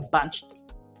 first of all, we're bunched.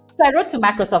 So I wrote to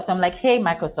Microsoft. I'm like, hey,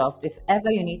 Microsoft, if ever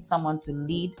you need someone to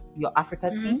lead your Africa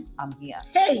team, I'm here.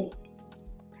 Hey.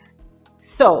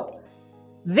 So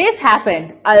this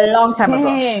happened a long time ago.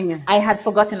 Dang. I had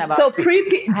forgotten about So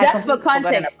it. just for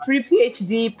context,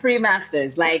 pre-PhD,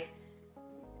 pre-masters, like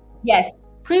Yes,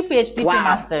 pre-PhD, wow.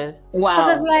 pre-masters. Wow.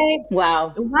 Because it's like,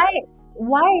 wow.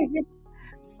 why is it?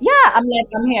 Yeah, I'm like,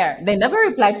 I'm here. They never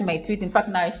replied to my tweet. In fact,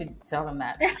 now I should tell them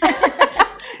that.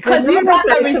 Because They you never got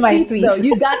the replied to my receipts tweet. though.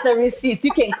 You got the receipts.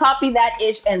 You can copy that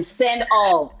ish and send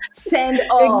all. Send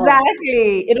all.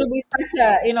 Exactly. It'll be such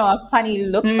a funny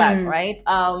look back, right?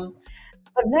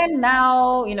 But then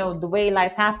now, the way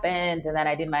life happened, and then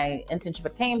I did my internship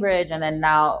at Cambridge, and then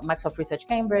now Microsoft Research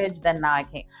Cambridge. Then now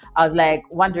I was like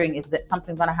wondering, is that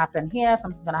something going to happen here?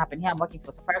 Something's going to happen here. I'm working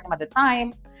for Safaricom at the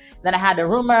time. Then I had a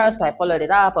rumor, so I followed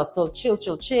it up. I was told, chill,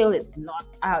 chill, chill. It's not,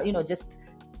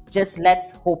 just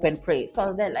let's hope and pray. So I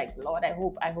was there like, Lord, I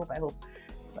hope.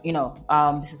 So,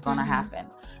 this is going to happen.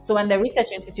 So when the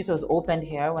Research Institute was opened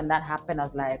here, when that happened, I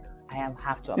was like, I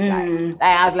have to apply.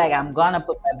 I was like, I'm going to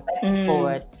put my best foot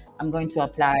forward. I'm going to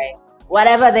apply.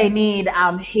 Whatever they need,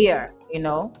 I'm here,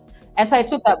 And so I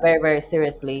took that very, very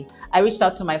seriously. I reached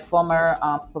out to my former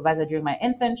supervisor during my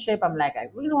internship. I'm like, I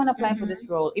really want to apply for this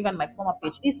role. Even my former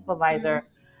PhD supervisor,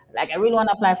 like, I really want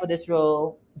to apply for this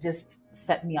role. Just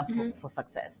set me up for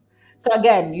success. So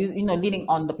again, leading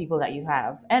on the people that you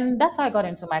have, and that's how I got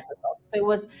into Microsoft.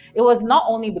 So it was not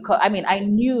only because I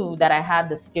knew that I had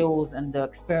the skills and the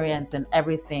experience and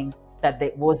everything that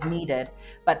was needed,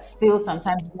 but still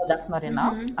sometimes that's not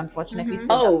enough. Unfortunately,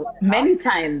 still many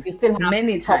times. You still have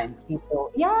many times.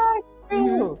 People. Yeah, it's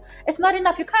true. It's not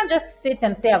enough. You can't just sit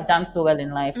and say I've done so well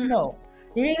in life. No.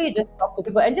 You really just talk to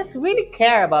people and just really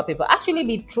care about people. Actually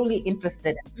be truly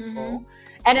interested in people.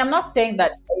 And I'm not saying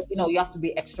that, you have to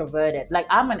be extroverted. Like,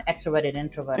 I'm an extroverted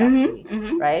introvert, actually,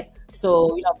 right?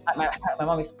 So, my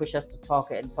mom used to push us to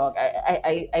talk and talk.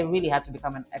 I really had to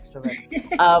become an extrovert.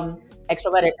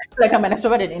 Extroverted, like I'm an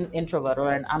extroverted introvert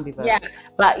or an ambivert. Yeah.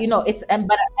 But,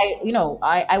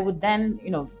 I would then,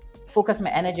 focus my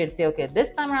energy and say, okay,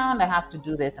 this time around I have to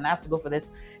do this and I have to go for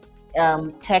this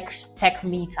tech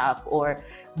meetup or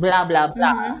blah, blah,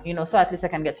 blah, so at least I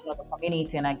can get to know the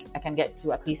community and I can get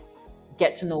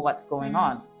to know what's going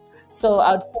on. So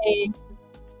I'd say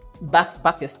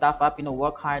back your stuff up,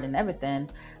 work hard and everything.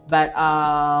 But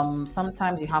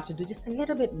sometimes you have to do just a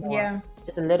little bit more. Yeah.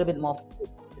 Just a little bit more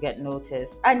to get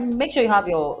noticed. And make sure you have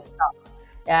your stuff.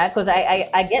 Yeah, because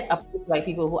I get approved by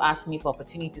people who ask me for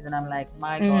opportunities and I'm like,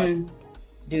 my God,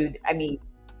 dude,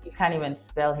 you can't even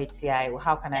spell HCI.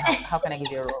 How can I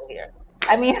give you a role here?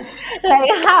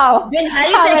 Like how? Are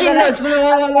you taking notes?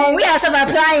 When we are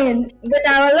applying with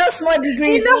our little small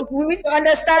degrees, we need to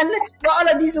understand what all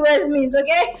of these words means,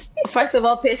 okay? First of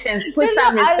all, patience. Put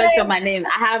some respect on my name.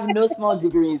 I have no small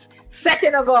degrees.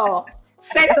 Second of all,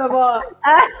 the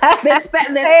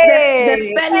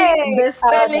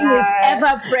spelling is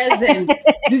ever present.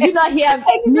 Did you not hear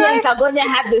me and Kagonya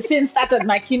had the same start at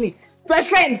McKinney? My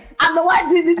friend, I'm the one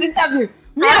doing this interview.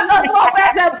 Me, I'm not small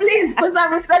person. Please put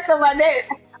some respect on my name.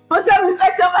 Put some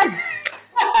respect on my name.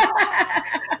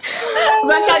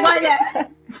 But Kagonya,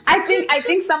 I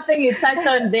think something you touch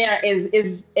on there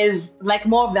is like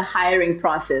more of the hiring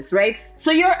process, right?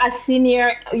 So you're a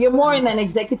senior, you're more in an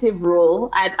executive role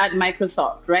at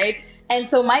Microsoft, right? And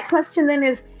so my question then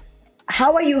is,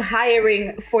 how are you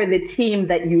hiring for the team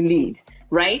that you lead,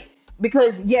 right?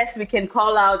 Because yes, we can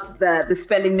call out the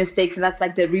spelling mistakes, and that's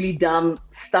like the really dumb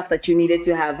stuff that you needed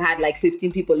to have had like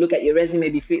 15 people look at your resume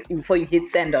before you hit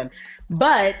send on.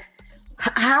 But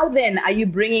how then are you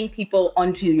bringing people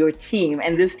onto your team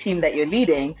and this team that you're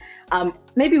leading?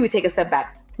 Maybe we take a step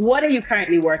back. what are you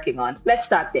currently working on? Let's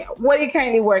start there. What are you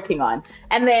currently working on?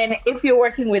 And then if you're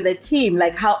working with a team,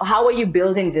 like how are you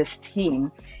building this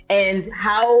team? And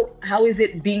how is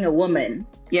it being a woman,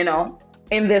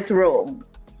 in this role,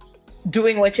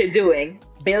 doing what you're doing,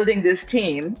 building this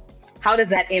team? How does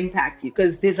that impact you?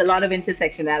 Because there's a lot of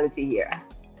intersectionality here.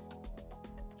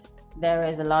 There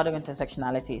is a lot of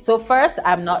intersectionality. So first,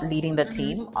 I'm not leading the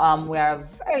team. We are a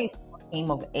very small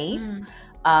team of 8.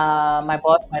 My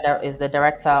boss is the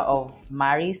director of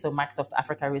MARI, so Microsoft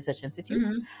Africa Research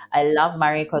Institute. I love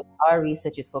MARI because our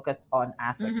research is focused on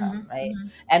Africa, right?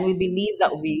 And we believe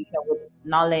that with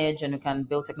knowledge and we can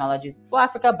build technologies for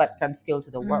Africa, but can scale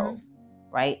to the world,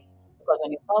 right? Because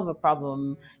when you solve a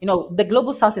problem, the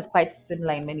global south is quite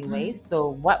similar in many ways.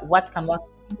 So what can work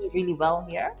really, really well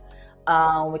here?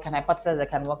 We can hypothesize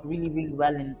that can work really, really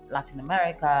well in Latin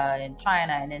America, in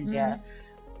China, in India,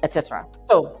 etc.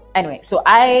 So anyway,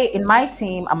 in my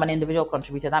team, I'm an individual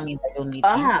contributor. That means I don't need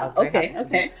teams.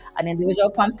 Okay. An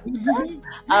individual contributor.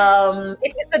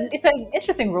 It's an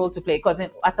interesting role to play because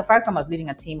at Safaricom I was leading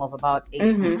a team of about 8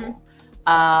 people.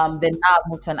 Then now I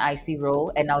moved to an IC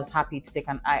role, and I was happy to take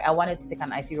I wanted to take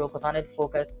an IC role because I wanted to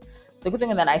focus. The good thing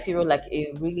with an IC role, like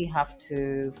you really have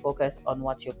to focus on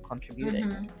what you're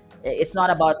contributing. It's not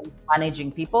about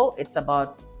managing people. It's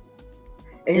about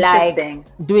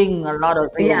doing a lot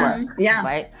of real work,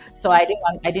 right? So I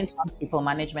didn't want people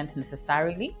management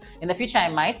necessarily. In the future I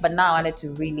might, but now I wanted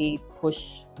to really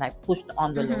push the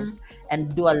envelope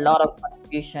and do a lot of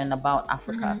contribution about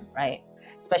Africa, right?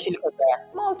 Especially because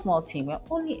we're a small team. We're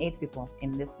only 8 people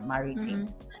in this MARI team.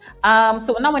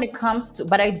 So now when it comes to,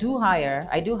 but I do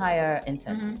hire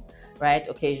interns, right?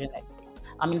 Occasionally.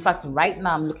 In fact, right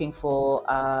now I'm looking for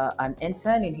an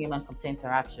intern in human computer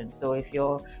interaction. So if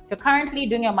you're currently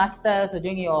doing your master's or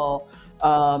doing you're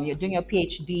doing your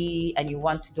PhD and you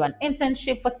want to do an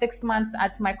internship for 6 months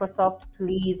at Microsoft,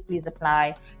 please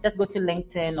apply. Just go to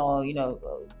LinkedIn or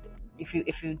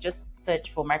if you just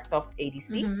search for Microsoft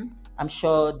ADC, I'm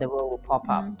sure the role will pop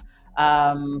up.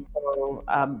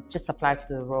 Just apply for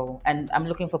the role. And I'm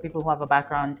looking for people who have a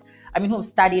background, who've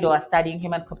studied or are studying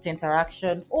human computer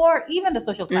interaction or even the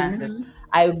social sciences.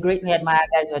 I greatly admire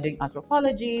guys who are doing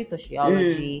anthropology,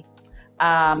 sociology,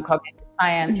 cognitive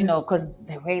science, because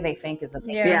the way they think is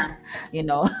amazing.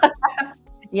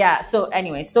 So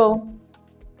anyway,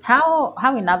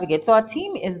 how we navigate. So our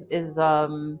team is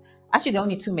actually there are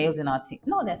only 2 males in our team.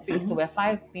 No, there are 3. So we're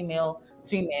 5 female,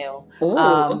 3 male.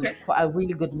 A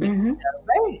really good mix.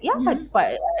 It's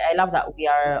quite. I love that we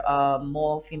are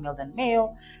more female than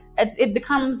male. It's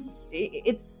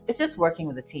just working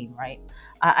with the team, right?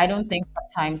 I don't think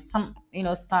sometimes some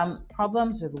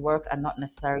problems with work are not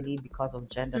necessarily because of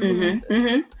gender differences.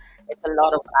 It's a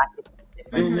lot of attitude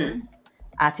differences.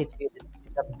 Attitude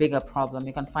is a bigger problem.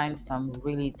 You can find some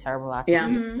really terrible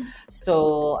attitudes.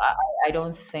 So I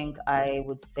don't think I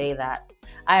would say that.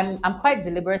 I'm quite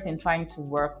deliberate in trying to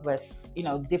work with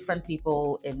different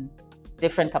people in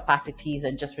different capacities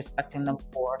and just respecting them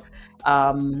for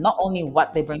not only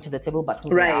what they bring to the table but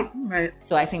who they are. Right.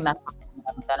 So I think that's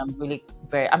that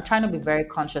I'm trying to be very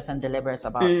conscious and deliberate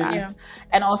about that.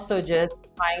 And also just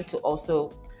trying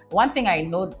to one thing I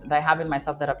know that I have in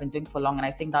myself that I've been doing for long, and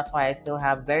I think that's why I still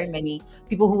have very many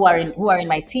people who are in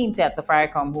my team, say at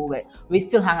Safaricom, who we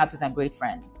still hang out with and great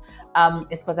friends.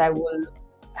 It's because I will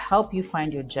help you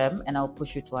find your gem and I'll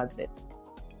push you towards it,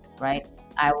 right?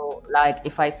 I will,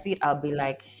 if I see it, I'll be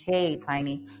like, hey,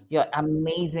 Tiny, you're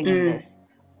amazing in this.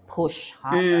 Push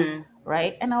harder,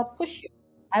 right? And I'll push you.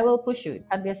 I will push you. It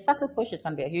can be a subtle push, it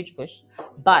can be a huge push.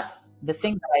 But the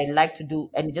thing that I like to do,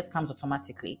 and it just comes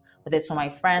automatically, whether it's for my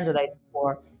friends or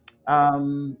for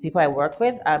people I work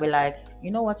with, I'll be like,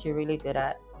 you know what, you're really good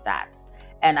at that.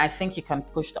 And I think you can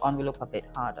push the envelope a bit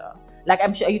harder.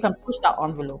 I'm sure you can push that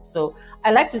envelope. So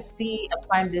I like to see and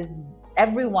find this,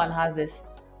 everyone has this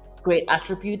great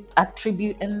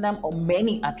attribute in them, or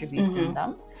many attributes in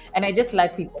them. And I just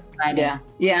like people finding and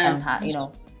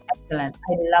excellent.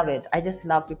 I love it. I just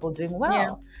love people doing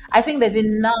well. I think there's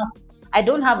enough. I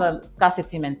don't have a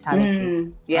scarcity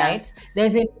mentality, right?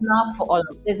 There's enough for all of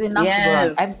us. There's enough to go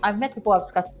around. I've met people who have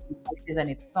scarcity mentalities and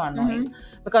it's so annoying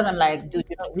because I'm like, dude,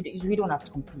 we don't have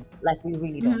to compete. We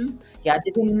really don't.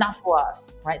 There's enough for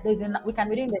us, right? There's enough. We can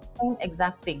be doing the same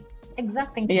exact thing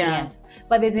to the end.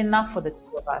 But there's enough for the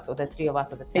 2 of us or the 3 of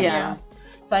us or the 10 of us.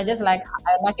 So I like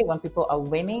it when people are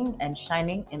winning and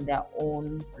shining in their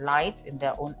own light, in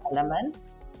their own element.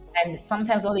 And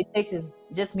sometimes all it takes is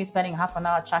just me spending half an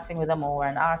hour chatting with them or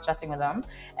an hour chatting with them,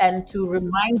 and to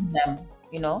remind them,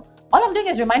 all I'm doing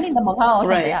is reminding them of how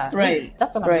awesome they are. Right.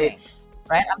 That's what I'm doing.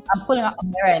 Right. I'm pulling up a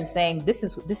mirror and saying, this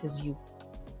is you.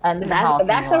 And this is how awesome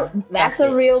you are. That's That's a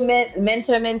it. real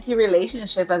mentor-mentee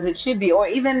relationship as it should be, or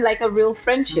even like a real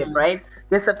friendship, Mm-hmm. right?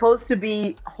 You're supposed to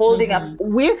be holding up.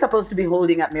 Mm-hmm. We're supposed to be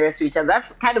holding up mirrors to each other.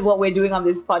 That's kind of what we're doing on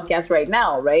this podcast right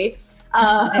now, right?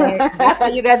 That's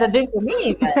what you guys are doing for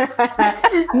me.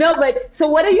 No, but so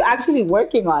what are you actually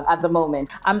working on at the moment?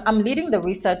 I'm leading the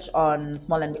research on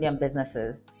small and medium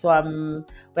businesses. So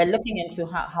we're looking into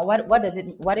how what is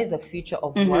the future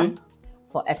of Mm-hmm. work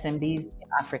for SMBs in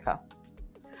Africa.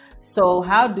 So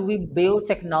how do we build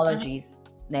technologies,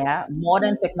 yeah,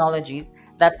 modern technologies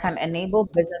that can enable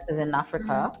businesses in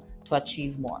Africa to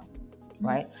achieve more,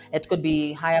 right? It could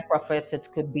be higher profits, it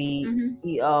could be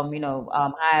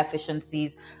higher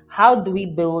efficiencies. How do we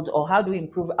build or how do we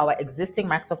improve our existing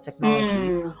Microsoft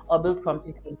technologies Mm, or build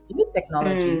completely new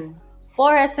technologies mm.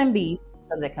 for SMBs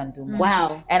so they can do more?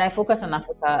 Wow. And I focus on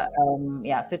Africa.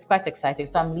 Yeah, so it's quite exciting.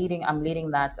 So I'm leading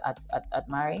that at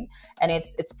Mari, and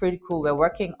it's pretty cool. We're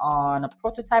working on a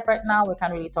prototype right now. We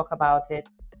can't really talk about it,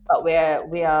 but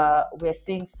we're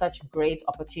seeing such great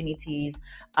opportunities.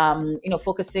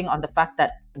 Focusing on the fact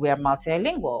that we're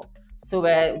multilingual. So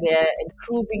we're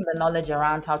improving the knowledge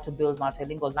around how to build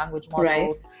multilingual language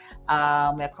Right.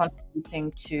 models. We're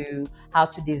contributing to how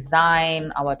to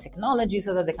design our technology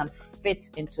so that they can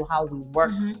fit into how we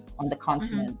work on the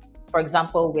continent. For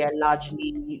example, we are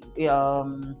largely,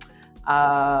 in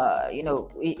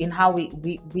how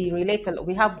we relate.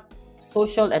 We have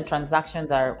social and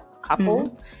transactions are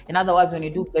coupled. In other words, when you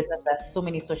do business, there's so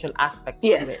many social aspects to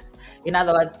Yes. it. In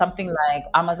other words, something like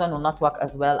Amazon will not work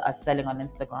as well as selling on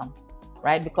Instagram,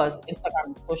 right? Because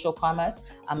Instagram is social commerce,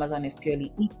 Amazon is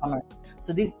purely e-commerce.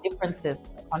 So these differences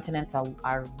for the continents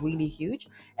are really huge,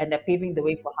 and they're paving the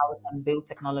way for how we can build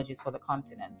technologies for the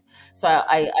continent. So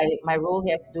my role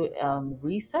here is to do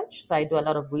research. So I do a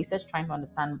lot of research trying to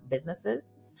understand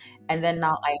businesses, and then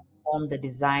now I inform the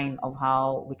design of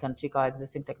how we can take our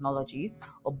existing technologies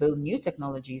or build new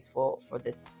technologies for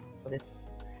this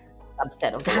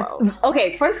subset of the world.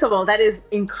 Okay, first of all, that is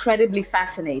incredibly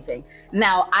fascinating.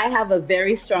 Now, I have a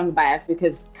very strong bias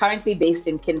because currently based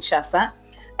in Kinshasa,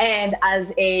 and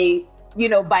as a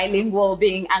bilingual,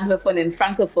 being Anglophone and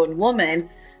Francophone woman,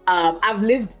 I've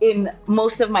lived in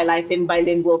most of my life in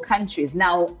bilingual countries.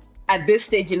 Now, at this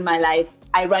stage in my life,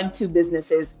 I run two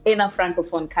businesses in a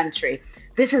Francophone country.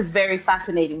 This is very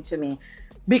fascinating to me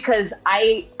because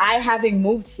I having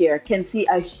moved here can see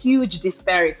a huge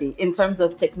disparity in terms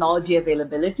of technology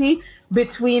availability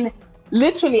between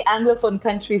literally anglophone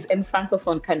countries and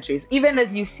francophone countries. Even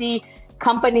as you see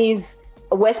companies,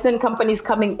 western companies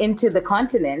coming into the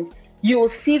continent, you will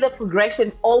see the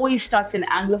progression always starts in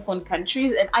anglophone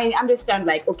countries. And I understand,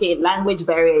 like, okay, language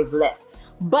barrier is less,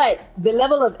 but the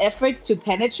level of efforts to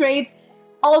penetrate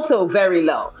also very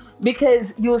low,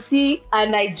 because you'll see a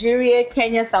Nigeria,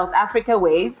 Kenya, South Africa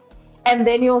wave, and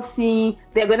then you'll see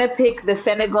they're gonna pick the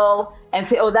Senegal and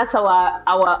say, "Oh, that's our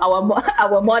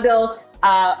model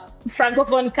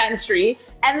francophone country,"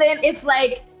 and then it's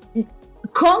like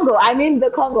Congo. I mean, the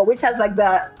Congo, which has like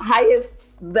the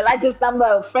largest number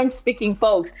of French-speaking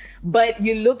folks. But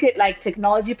you look at like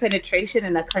technology penetration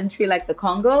in a country like the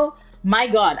Congo. My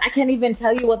God, I can't even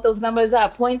tell you what those numbers are.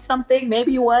 Point something,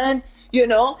 maybe one.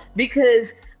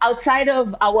 Because outside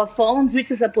of our phones, which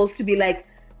is supposed to be like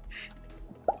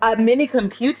a mini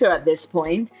computer at this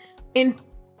point, in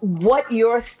what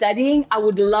you're studying, I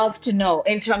would love to know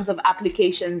in terms of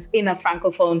applications in a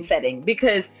francophone setting.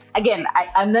 Because again,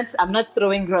 I'm not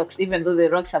throwing rocks, even though the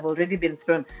rocks have already been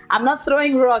thrown. I'm not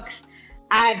throwing rocks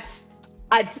at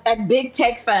at big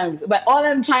tech firms. But all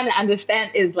I'm trying to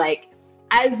understand is, like,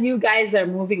 as you guys are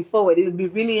moving forward, it would be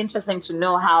really interesting to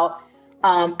know how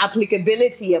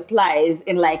applicability applies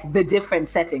in like the different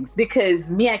settings. Because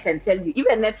me, I can tell you,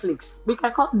 even Netflix, we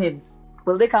can call names.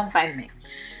 Well, they can't find me.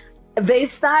 They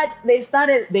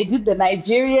did the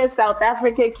Nigeria, South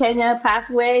Africa, Kenya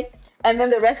pathway, and then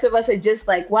the rest of us are just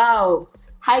like, wow,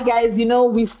 hi guys,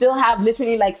 we still have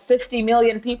literally like 50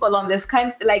 million people on this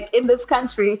like in this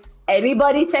country.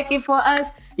 Anybody checking for us?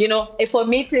 If for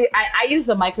me to, I use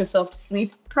the Microsoft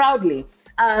suite proudly,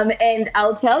 and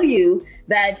I'll tell you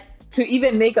that to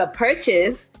even make a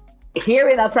purchase here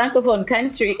in a francophone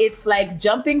country, it's like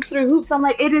jumping through hoops. I'm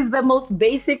like, it is the most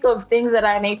basic of things that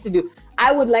I need to do.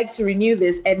 I would like to renew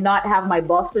this and not have my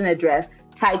Boston address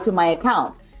tied to my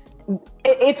account.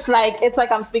 It's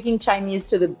like I'm speaking Chinese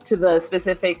to the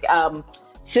specific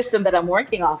system that I'm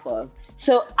working off of.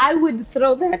 So I would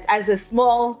throw that as a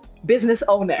small business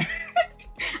owner,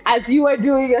 as you are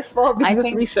doing a small I business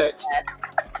think research.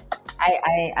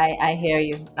 I hear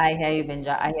you. I hear you,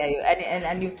 Benja. I hear you.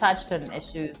 And you've touched on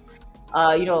issues.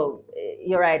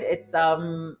 You're right.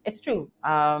 It's true.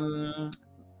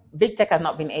 big tech has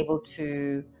not been able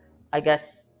to, I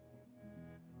guess,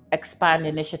 expand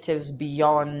initiatives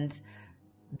beyond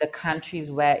the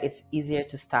countries where it's easier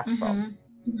to start from.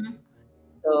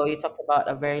 So you talked about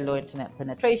a very low internet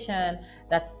penetration.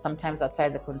 That's sometimes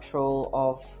outside the control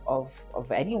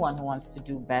of anyone who wants to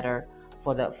do better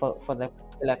for the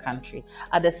particular country.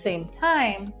 At the same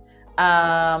time,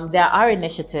 there are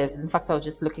initiatives. In fact, I was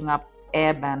just looking up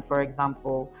Airband, for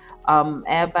example.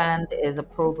 Airband is a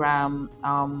program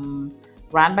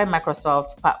run by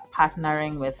Microsoft,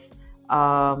 partnering with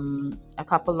a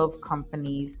couple of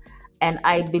companies, and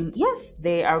I believe, yes,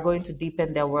 they are going to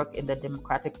deepen their work in the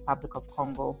Democratic Republic of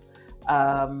Congo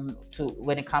to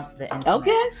when it comes to the internet.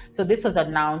 Okay. So this was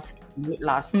announced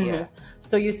last year.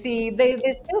 So you see, there's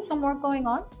still some work going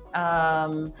on.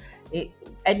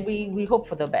 And we hope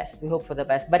for the best. We hope for the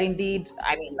best. But indeed,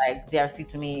 I mean, like DRC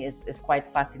to me is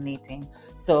quite fascinating.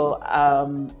 So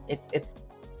it's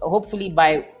hopefully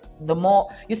by the more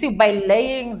you see, by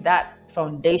laying that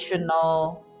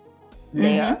foundational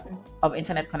layer of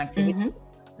internet connectivity,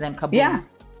 then kaboom,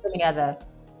 so many other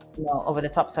over the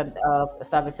top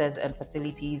services and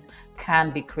facilities can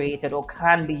be created or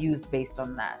can be used based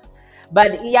on that.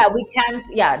 But yeah, we can't.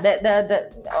 Yeah,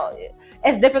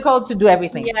 it's difficult to do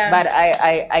everything. Yeah. But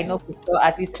I know for sure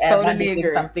at least Totally doing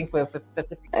agree. something for a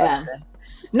specific question.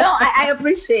 No, I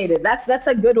appreciate it. That's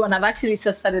a good one. I've actually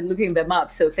just started looking them up.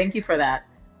 So thank you for that.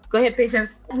 Go ahead,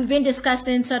 Patience. We've been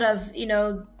discussing sort of,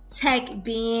 tech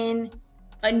being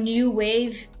a new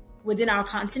wave within our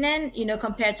continent,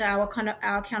 compared to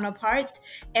our counterparts.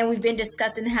 And we've been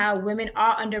discussing how women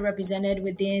are underrepresented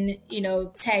within,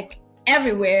 tech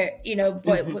everywhere,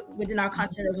 but within our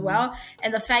continent as well.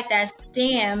 And the fact that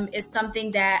STEM is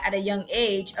something that at a young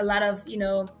age, a lot of,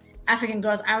 African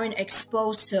girls aren't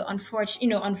exposed to,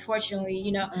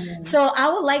 unfortunately. So I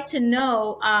would like to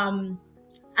know,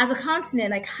 as a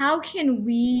continent, like how can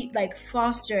we like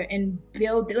foster and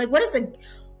build, like what is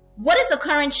the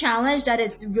current challenge that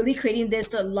is really creating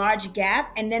this large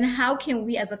gap, and then how can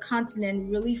we as a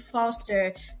continent really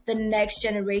foster the next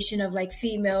generation of like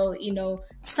female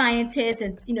scientists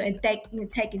and and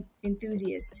tech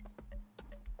enthusiasts?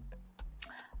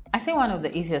 I think one of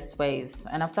the easiest ways,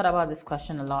 and I've thought about this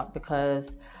question a lot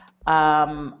because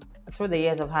through the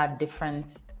years I've had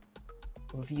different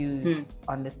views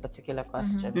on this particular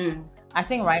question. I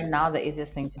think right now the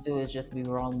easiest thing to do is just be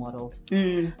role models,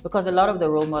 because a lot of the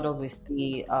role models we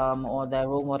see, or the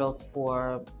role models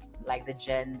for like the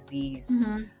Gen Zs,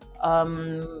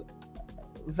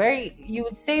 you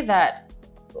would say that,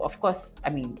 of course, I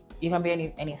mean, you can be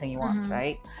anything you want,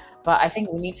 right? But I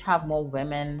think we need to have more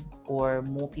women or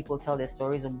more people tell their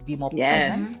stories and be more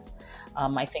present.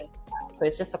 I think so.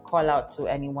 It's just a call out to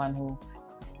anyone who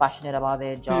is passionate about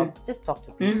their job. Just talk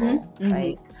to people,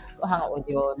 right? Go hang out with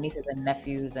your nieces and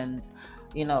nephews, and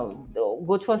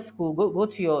go to a school, go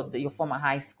to your former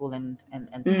high school and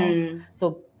talk.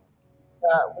 So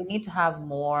we need to have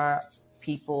more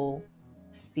people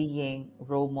seeing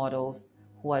role models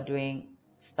who are doing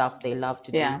stuff they love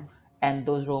to do, and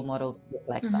those role models look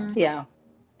like them. I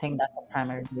think that's the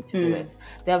primary way to do it.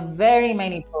 There are very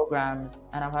many programs,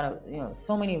 and I've had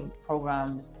so many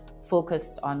programs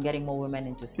focused on getting more women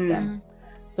into STEM.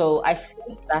 So I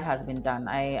think that has been done.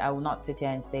 I will not sit here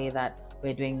and say that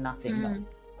we're doing nothing. No.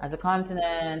 As a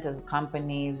continent, as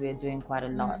companies, we're doing quite a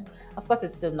lot. Of course,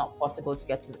 it's still not possible to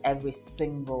get to every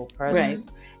single person. Right.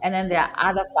 And then there are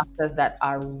other factors that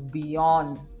are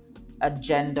beyond a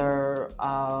gender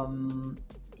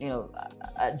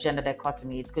a gender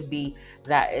dichotomy. It could be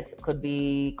that it could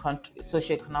be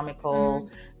socioeconomical,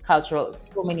 cultural,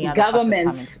 so many other factors come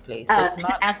into play. So it's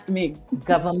not ask me.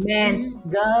 Government,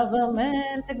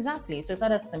 exactly. So it's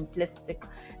not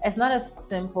a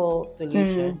simple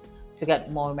solution to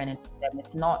get more women into them.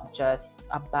 It's not just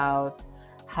about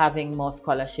having more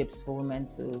scholarships for women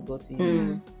to go to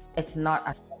uni. It's not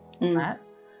as simple as that.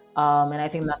 And I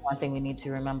think that's one thing we need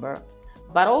to remember.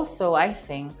 But also, I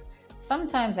think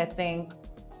sometimes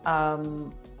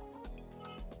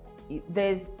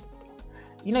there's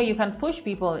you can push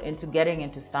people into getting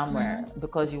into somewhere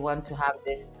because you want to have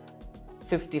this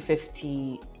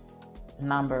 50-50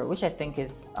 number, which I think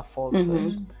is a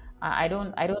falsehood. I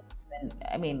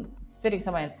mean, sitting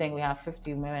somewhere and saying we have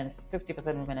 50%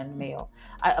 women and male.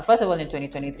 First of all, in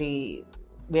 2023,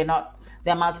 there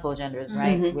are multiple genders,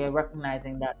 right? We're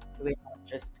recognizing that we're not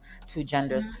just two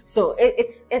genders. So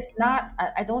it's not.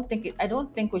 I don't think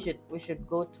we should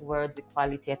go towards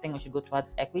equality. I think we should go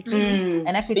towards equity.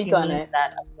 And equity means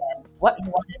that again, what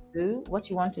you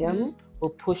want to do will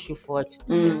push you forward to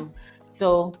do it.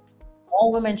 So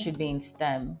all women should be in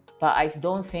STEM, but I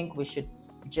don't think we should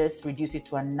just reduce it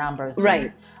to a numbers game.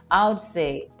 Right. I would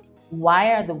say,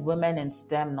 why are the women in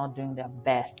STEM not doing their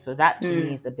best? So that to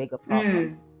me is the bigger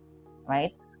problem,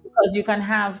 right? Because you can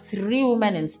have 3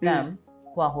 women in STEM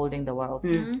who are holding the world.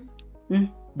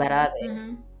 But are they?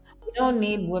 We don't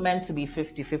need women to be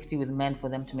 50-50 with men for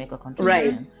them to make a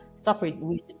contribution. Right.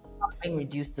 We should stop being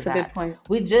reduced to That's a that. good point.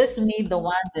 We just need the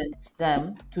ones in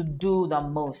STEM to do the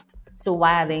most. So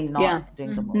why are they not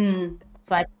doing the most?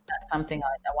 So I think that's something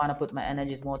I want to put my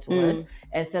energies more towards,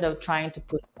 instead of trying to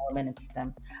push more women into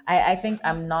STEM. I think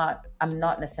I'm not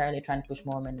necessarily trying to push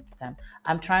more women into STEM.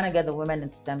 I'm trying to get the women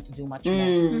in STEM to do much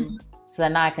more. So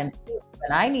that now I can see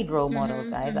when I need role models,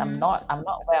 guys. I'm not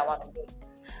where I want to be.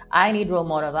 I need role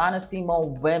models. I want to see more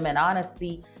women. I want to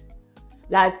see,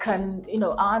 like, I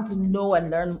want to know and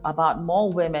learn about more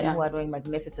women who are doing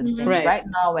magnificent things. Right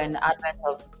now, in the advent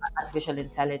of artificial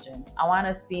intelligence, I want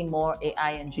to see more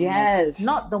AI engineers.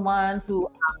 Not the ones who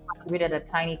have created a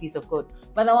tiny piece of code,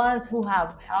 but the ones who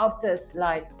have helped us,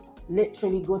 like,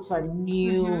 literally go to a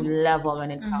new level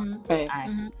when it comes to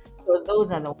AI. So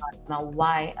those are the ones. Now,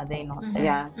 why are they not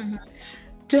there?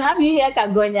 To have you here,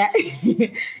 Kagonya,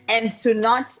 and to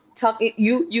not talk,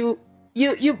 you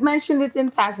mentioned it in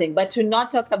passing, but to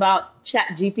not talk about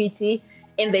Chat GPT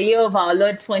in the year of our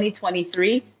Lord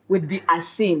 2023 would be a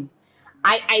sin.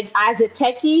 I as a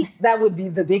techie, that would be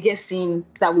the biggest scene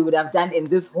that we would have done in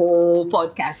this whole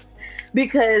podcast.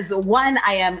 Because one,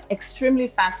 I am extremely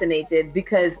fascinated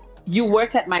because you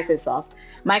work at Microsoft.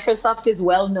 Microsoft is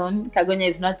well known. Kagonya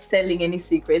is not selling any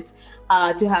secrets,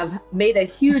 to have made a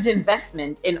huge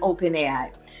investment in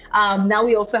OpenAI. Now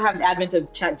we also have the advent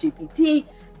of ChatGPT,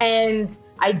 and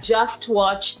I just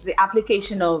watched the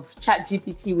application of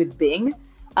ChatGPT with Bing,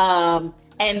 and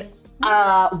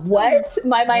what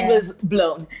my mind was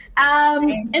blown.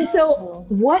 And so,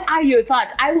 what are your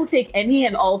thoughts? I will take any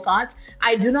and all thoughts.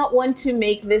 I do not want to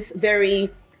make this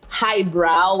very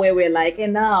highbrow where we're like,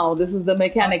 and now this is the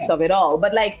mechanics of it all.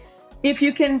 But like, if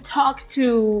you can talk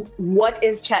to what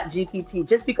is ChatGPT,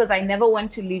 just because I never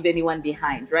want to leave anyone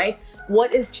behind, right?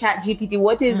 What is ChatGPT?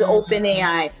 What is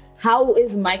OpenAI? How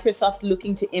is Microsoft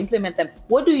looking to implement them?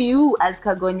 What do you as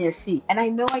Kagonya see? And I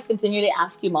know I continue to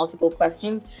ask you multiple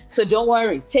questions, so don't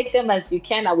worry. Take them as you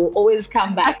can. I will always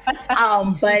come back.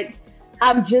 But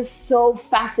I'm just so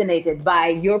fascinated by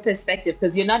your perspective,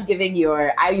 because you're not giving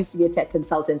your, I used to be a tech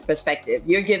consultant perspective.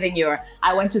 You're giving your,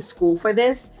 I went to school for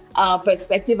this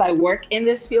perspective. I work in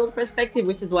this field perspective,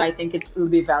 which is why I think it'll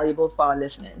be valuable for our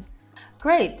listeners.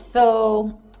 Great.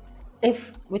 So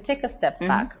if we take a step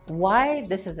back, why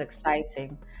this is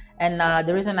exciting, and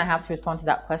the reason I have to respond to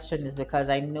that question is because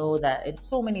I know that in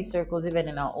so many circles, even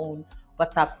in our own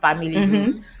WhatsApp family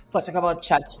group, we're talking about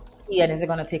ChatGPT and is it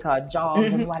going to take our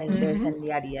jobs and what is this and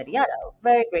yada yada yada.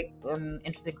 Very great,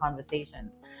 interesting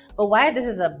conversations. But why this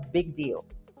is a big deal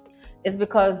is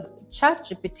because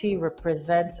ChatGPT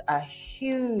represents a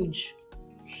huge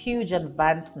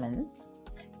advancement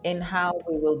in how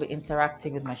we will be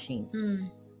interacting with machines.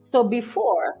 So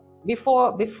before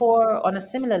on a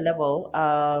similar level,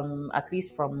 at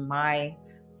least from my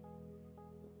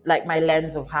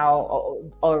lens of how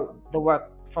or the work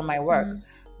from my work,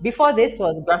 before this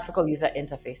was graphical user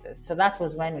interfaces. So that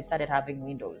was when we started having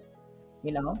Windows,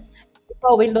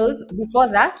 before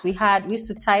that we used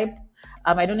to type,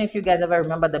 I don't know if you guys ever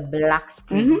remember the black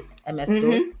screen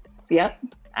MS-DOS. Yep.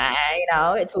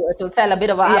 It will tell a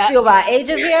bit about a few of our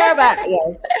ages here, but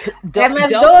don't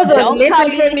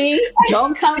come for me.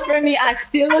 Don't come for me. I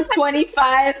still look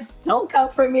 25. Don't come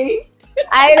for me.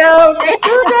 I know.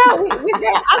 We're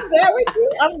there.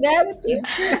 I'm there with you.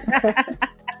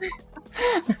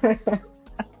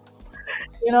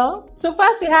 So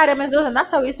first we had MS-DOS, and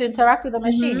that's how we used to interact with the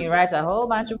machine. You write a whole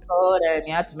bunch of code, and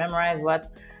you have to memorize what.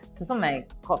 So something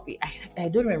like copy. I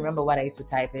don't remember what I used to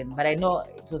type in, but I know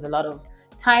it was a lot of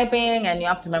typing, and you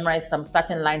have to memorize some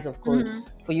certain lines of code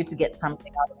for you to get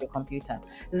something out of your computer.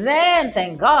 Then,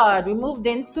 thank God, we moved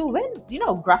into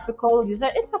graphical user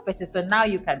interfaces. So now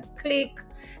you can click,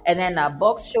 and then a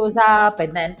box shows up,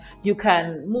 and then you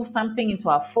can move something into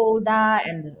a folder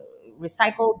and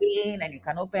recycle bin, and you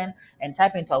can open and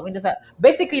type into a Windows.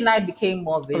 Basically, now it became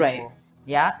more visual. Right.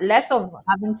 Yeah, less of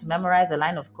having to memorize a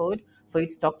line of code for you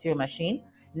to talk to your machine.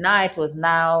 Now it was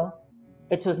now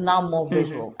more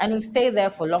visual, and we've stayed there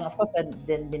for long. Of course, there have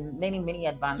been many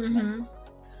advancements,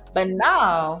 but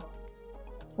now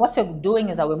what we're doing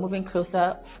is that we're moving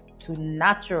closer to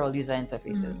natural user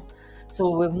interfaces. So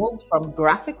we've moved from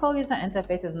graphical user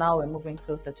interfaces, now we're moving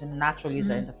closer to natural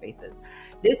user interfaces.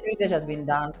 This research has been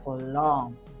done for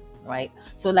long, right?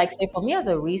 So, like, say for me as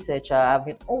a researcher, I've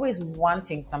been always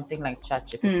wanting something like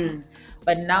ChatGPT,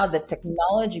 but now the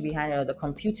technology behind it, or the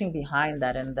computing behind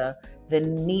that, and the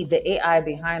AI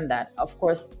behind that, of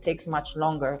course, takes much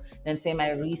longer than say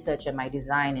my research and my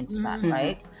design into that,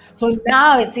 right? So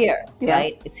now it's here,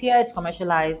 right? It's here, it's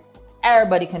commercialized,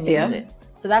 everybody can use it.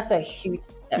 So that's a huge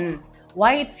step.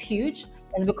 Why it's huge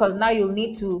is because now you'll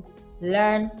need to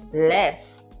learn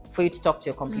less for you to talk to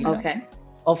your computer.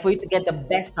 Or for you to get the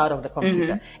best out of the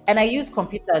computer. And I use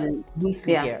computer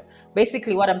loosely here.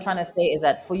 Basically, what I'm trying to say is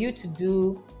that for you to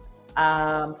do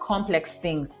complex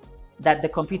things that the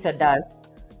computer does,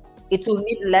 it will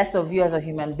need less of you as a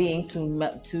human being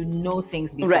to know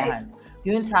things beforehand.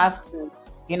 You won't have to,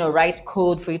 write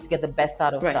code for you to get the best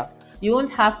out of stuff. You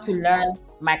won't have to learn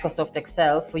Microsoft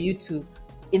Excel for you to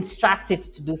instruct it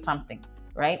to do something,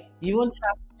 right? You won't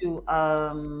have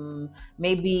to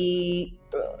maybe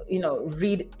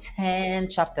read 10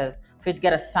 chapters for you to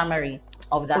get a summary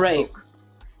of that book.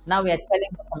 Now we are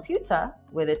telling the computer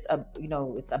with its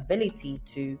its ability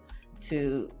to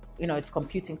its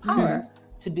computing power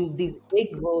to do these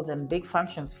big roles and big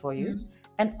functions for you,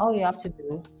 and all you have to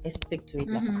do is speak to it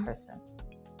like a person.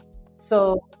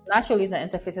 So natural user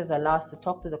interfaces allow us to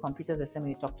talk to the computer the same way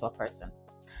you talk to a person,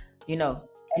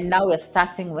 and now we're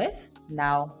starting with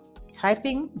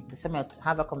typing the same way I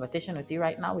have a conversation with you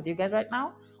guys right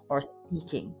now, or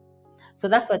speaking. So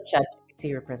that's what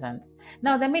ChatGPT represents.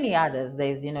 Now there are many others.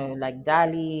 There's like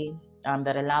DALL-E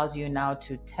that allows you now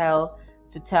to tell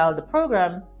the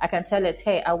program. I can tell it,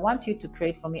 hey, I want you to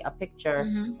create for me a picture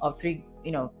of three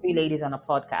ladies on a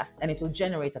podcast, and it will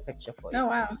generate a picture for you. Oh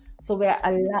wow! So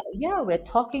we're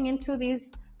talking into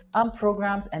these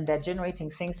programs, and they're generating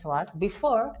things to us.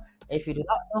 Before, if you do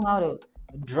not know how to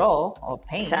draw or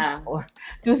paint or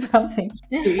do something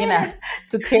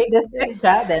to create this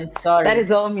picture, then sorry. That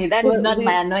is all me. That is not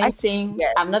my anointing.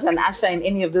 I'm not an usher in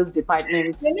any of those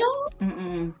departments.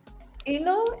 And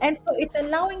so it's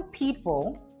allowing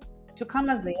people to come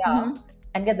as they are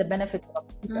and get the benefits of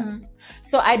computer.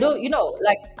 So I don't,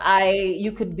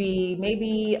 you could be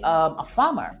maybe a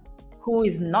farmer who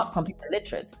is not computer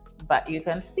literate, but you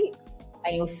can speak.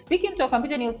 And you'll speak into a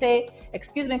computer and you'll say,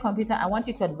 excuse me, computer, I want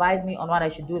you to advise me on what I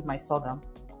should do with my sorghum.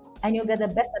 And you'll get the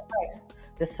best advice.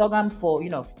 The sorghum for,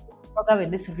 sorghum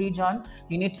in this region,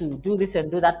 you need to do this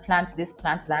and do that, plant this,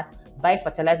 plant that, buy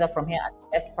fertilizer from here at the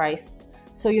best price.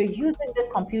 So you're using this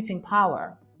computing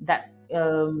power that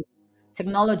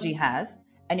technology has,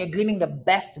 and you're gleaning the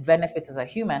best benefits as a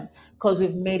human because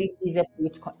we've made it easier for you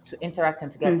to interact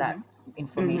and to get that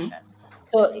information.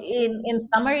 So in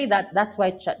summary, that's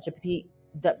why ChatGPT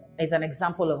is an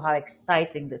example of how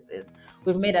exciting this is.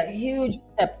 We've made a huge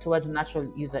step towards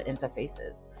natural user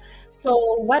interfaces. So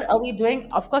what are we doing?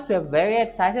 Of course, we're very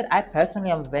excited. I personally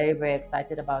am very, very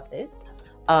excited about this.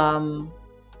 And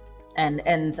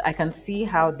I can see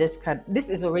how this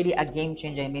is already a game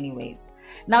changer in many ways.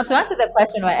 Now, to answer the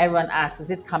question where everyone asks,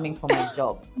 is it coming for my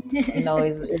job? Is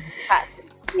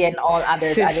ChatGPT and all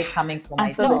others, are they coming for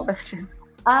my job?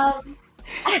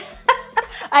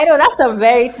 I know that's a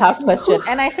very tough question,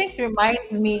 and I think it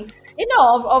reminds me,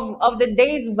 of the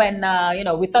days when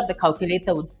we thought the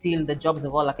calculator would steal the jobs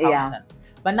of all accountants,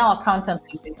 but now accountants are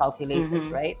using calculators,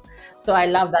 right? So I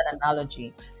love that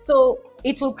analogy. So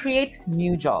it will create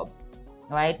new jobs,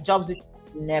 right? Jobs which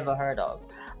you've never heard of.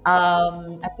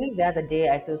 I believe the other day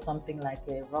I saw something like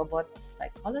a robot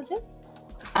psychologist.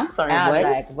 I'm sorry, I was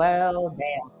what? like, well,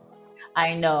 damn.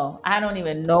 I know. I don't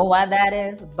even know what that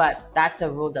is, but that's a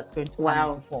role that's going to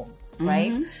come into form,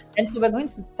 right? And so we're going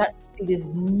to start to see these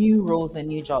new roles and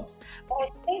new jobs. But I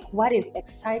think what is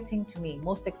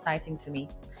most exciting to me,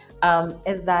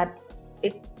 is that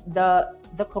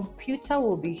the computer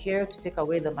will be here to take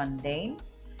away the mundane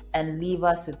and leave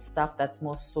us with stuff that's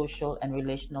more social and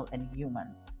relational and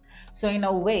human. So in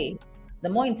a way, the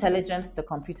more intelligent the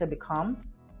computer becomes,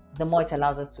 the more it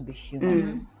allows us to be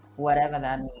human. Whatever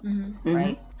that means,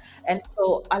 right? And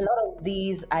so a lot of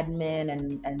these admin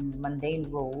and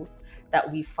mundane roles that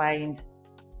we find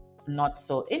not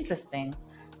so interesting,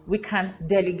 we can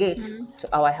delegate to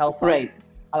our helper,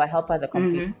 the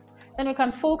computer. Then we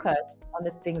can focus on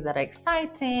the things that are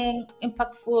exciting,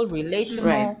 impactful,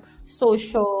 relational,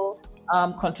 social,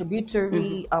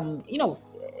 contributory,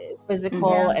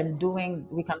 physical, and doing.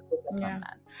 We can focus on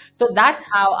that. So that's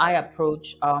how I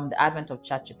approach the advent of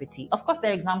ChatGPT. Of course,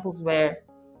 there are examples where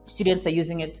students are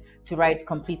using it to write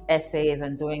complete essays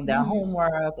and doing their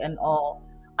homework and all.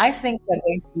 I think we're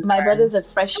going to My brother's a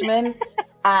freshman.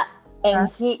 and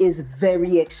he is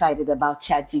very excited about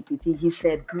ChatGPT. He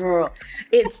said, "Girl,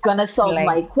 it's gonna solve Like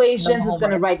my no equations. It's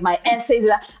gonna homework. write my essays."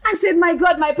 I said, "My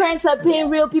God, my parents are paying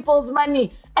real people's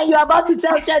money, and you're about to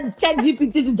tell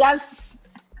ChatGPT to just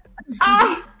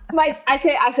my." I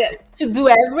said, To do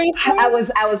everything. I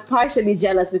was partially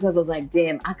jealous because I was like,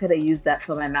 damn, I could have used that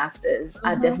for my master's.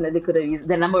 I Mm-hmm. definitely could have used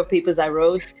the number of papers I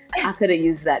wrote. I could have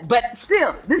used that. But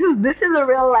still, this is a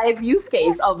real life use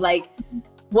case of like,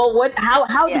 well, what? How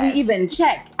do we Yes. even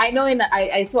check? I know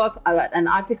I saw an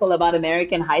article about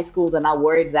American high schools and are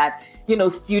worried that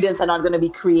students are not going to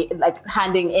be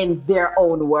handing in their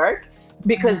own work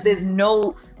because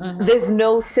Hmm. there's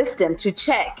no system to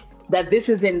check that this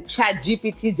is in Chat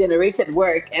GPT generated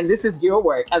work and this is your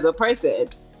work as a person.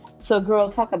 So, girl,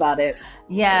 talk about it.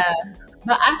 Yeah.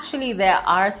 But actually, there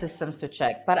are systems to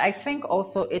check. But I think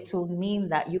also it will mean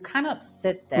that you cannot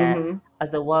sit there Mm-hmm.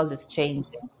 as the world is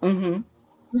changing, Mm-hmm.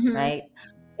 Mm-hmm. right?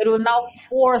 It will now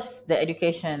force the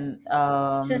education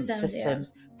Systems, yeah.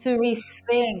 systems to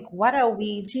rethink what are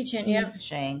we Teaching, yeah.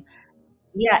 teaching,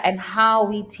 yeah, and how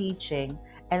we teaching,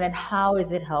 and then how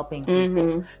is it helping people.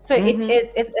 Mm-hmm. So Mm-hmm.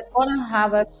 it's going to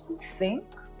have us think,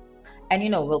 and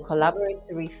we'll collaborate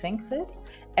to rethink this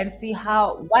and see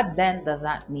what then does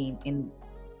that mean in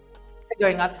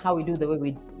figuring out how we do the way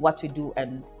we what we do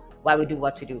and why we do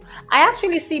what we do. I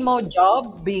actually see more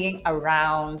jobs being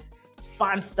around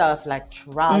fun stuff like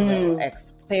travel, Mm.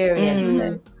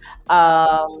 experiences,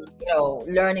 Mm.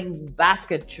 Mm-hmm. learning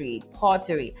basketry,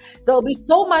 pottery. There'll be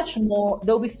so much more.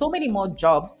 There'll be so many more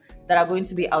jobs that are going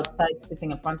to be outside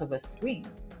sitting in front of a screen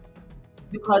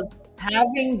because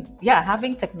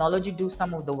having technology do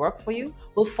some of the work for you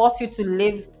will force you to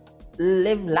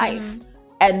live life Mm-hmm.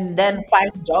 and then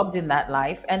find jobs in that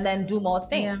life and then do more Yeah.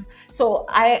 things. So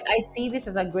I see this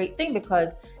as a great thing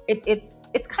because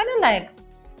it's kind of like,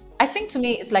 I think to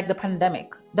me it's like the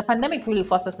pandemic really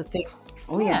forced us to think,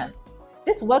 Oh yeah. man,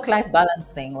 this work-life balance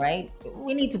thing, right?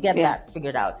 We need to get Yeah. that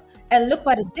figured out. And look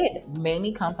what it did.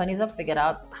 Many companies have figured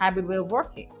out hybrid way of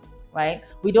working, right?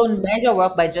 We don't measure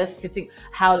work by just sitting,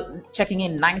 how checking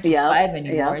in nine to Yep. five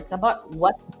anymore. Yep. It's about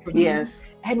what we produce. Yes.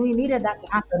 And we needed that to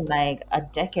happen like a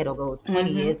decade ago, 20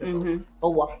 Mm-hmm. years ago, Mm-hmm. but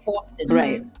we're forced into it.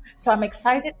 Right. Mm-hmm. So I'm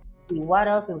excited to see what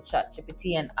else will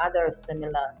ChatGPT and other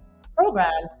similar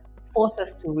programs force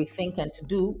us to rethink and to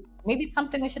do. Maybe it's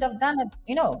something we should have done.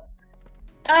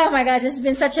 Oh my God, this has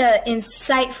been such an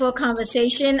insightful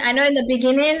conversation. I know in the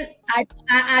beginning, I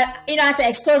had to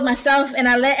expose myself and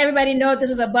I let everybody know this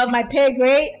was above my pay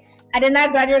grade. I did not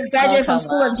Oh, graduate from come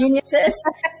School of on. Geniuses,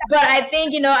 but I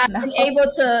think I've been No. able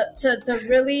to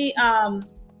really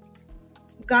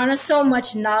garner so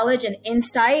much knowledge and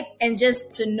insight, and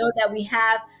just to know that we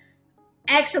have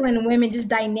excellent women, just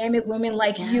dynamic women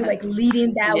like you, Yeah. like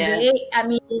leading that Yes. way. I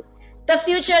mean,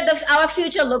 our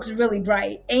future looks really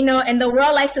bright, and the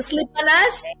world likes to sleep on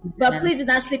us, but And please do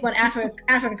not sleep on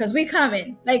Africa, because we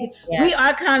coming, like yeah, we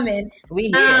are coming.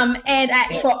 we here. And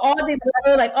Yeah. for all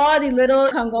the little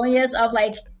Congonias of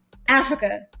like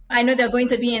Africa, I know they're going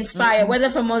to be inspired, Mhm. whether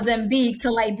from Mozambique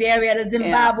to Liberia to Yeah.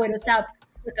 Zimbabwe to South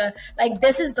Africa. Like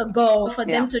this is the goal for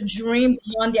them Yeah. to dream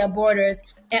beyond their borders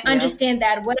and Yeah. understand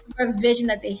that whatever vision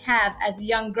that they have as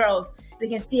young girls, they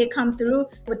can see it come through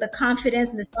with the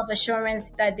confidence and the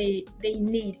self-assurance that they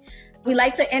need. We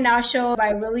like to end our show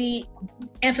by really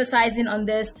emphasizing on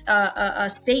this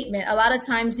statement. A lot of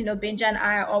times, Benja and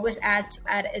I are always asked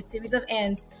at a series of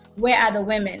ends, where are the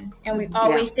women? And we Yeah.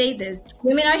 always say this: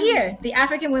 women are here. The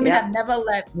African women Yeah. have never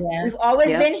left. Yeah. We've always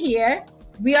Yeah. been here.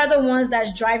 We are the ones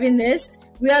that's driving this.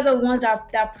 We are the ones that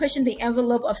are pushing the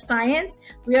envelope of science.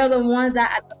 We are the ones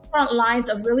that are at the front lines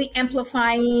of really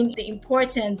amplifying the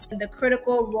importance and the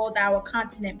critical role that our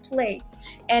continent play.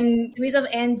 And Series of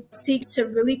N seeks to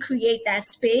really create that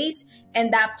space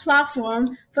and that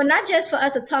platform for not just for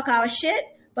us to talk our shit,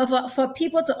 but for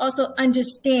people to also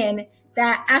understand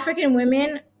that African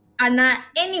women are not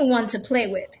anyone to play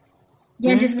with. You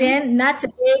Mm-hmm. understand? Not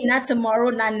today, not tomorrow,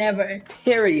 not never.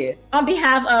 Period. On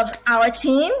behalf of our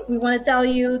team, we want to tell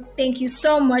you thank you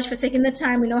so much for taking the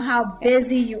time. We know how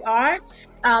busy you are.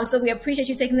 So we appreciate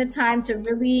you taking the time to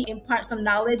really impart some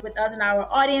knowledge with us and our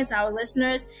audience, our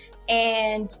listeners.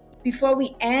 And before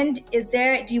we end,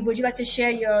 would you like to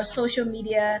share your social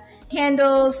media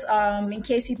handles in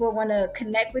case people want to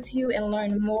connect with you and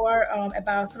learn more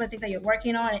about some of the things that you're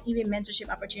working on and even mentorship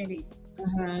opportunities?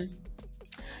 Mhm.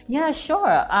 Yeah,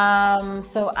 sure.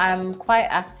 So I'm quite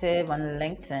active on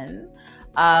LinkedIn.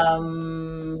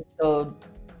 So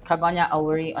Kagonya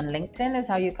Awori on LinkedIn is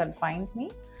how you can find me.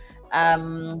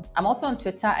 I'm also on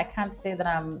Twitter. I can't say that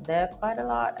I'm there quite a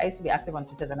lot. I used to be active on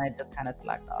Twitter, then I just kind of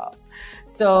slacked off.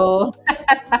 So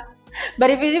But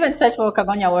if you even search for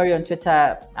Kagonya Awori on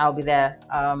Twitter, I'll be there.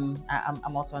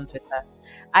 I'm also on Twitter.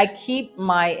 I keep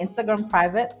my Instagram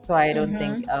private, so I don't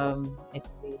think Mm-hmm.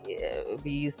 it'd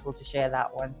be useful to share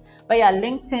that one. But yeah,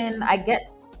 LinkedIn, I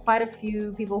get quite a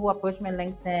few people who approach me on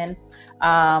LinkedIn.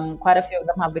 Quite a few of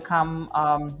them have become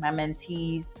my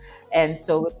mentees, and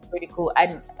so it's pretty cool.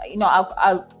 And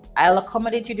I'll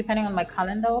accommodate you depending on my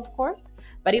calendar, of course.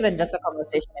 But even just a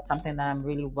conversation is something that I'm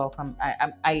really welcome.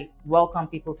 I welcome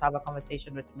people to have a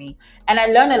conversation with me, and I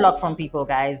learn a lot from people,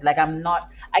 guys. Like I'm not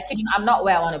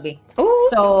where I want to be, Ooh.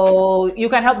 so you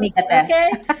can help me get there. Okay.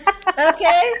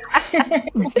 Okay.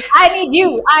 I need you.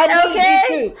 I need you Okay.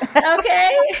 too. Okay.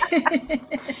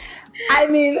 I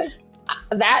mean,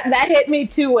 that hit me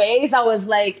two ways. I was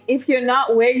like, if you're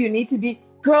not where you need to be,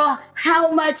 girl,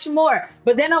 how much more?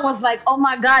 But then I was like, oh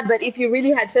my God, but if you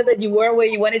really had said that you were where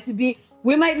you wanted to be,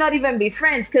 we might not even be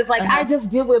friends because like I Uh-huh. just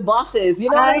deal with bosses. You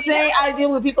know what I I'm saying? I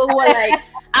deal with people who are like,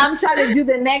 I'm trying to do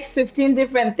the next 15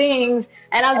 different things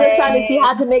and I'm just trying to see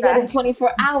how to make it in exactly.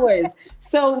 24 hours.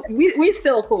 So we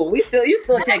still cool. We still you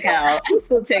still check out. You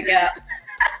still check out.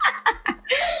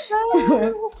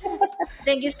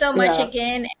 Thank you so much Yeah.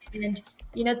 again.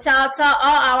 And tell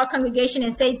all our congregation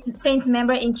and saints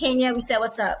member in Kenya, we said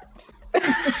what's up.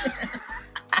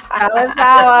 Sawa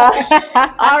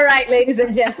sawa. All right, ladies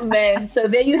and gentlemen. So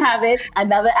there you have it.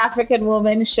 Another African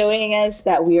woman showing us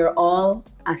that we are all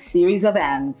a series of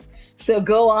ants. So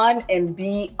go on and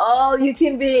be all you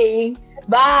can be.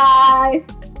 Bye.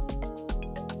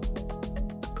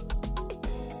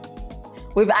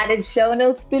 We've added show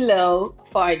notes below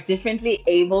for our differently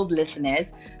abled listeners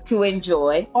to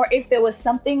enjoy, or if there was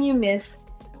something you missed,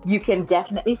 you can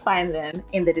definitely find them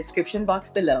in the description box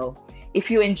below. If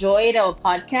you enjoyed our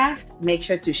podcast, make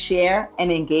sure to share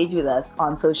and engage with us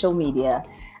on social media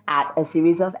at a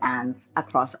series of ants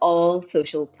across all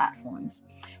social platforms.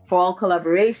 For all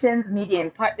collaborations, media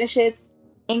and partnerships,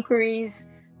 inquiries,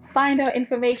 find our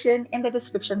information in the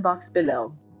description box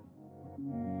below.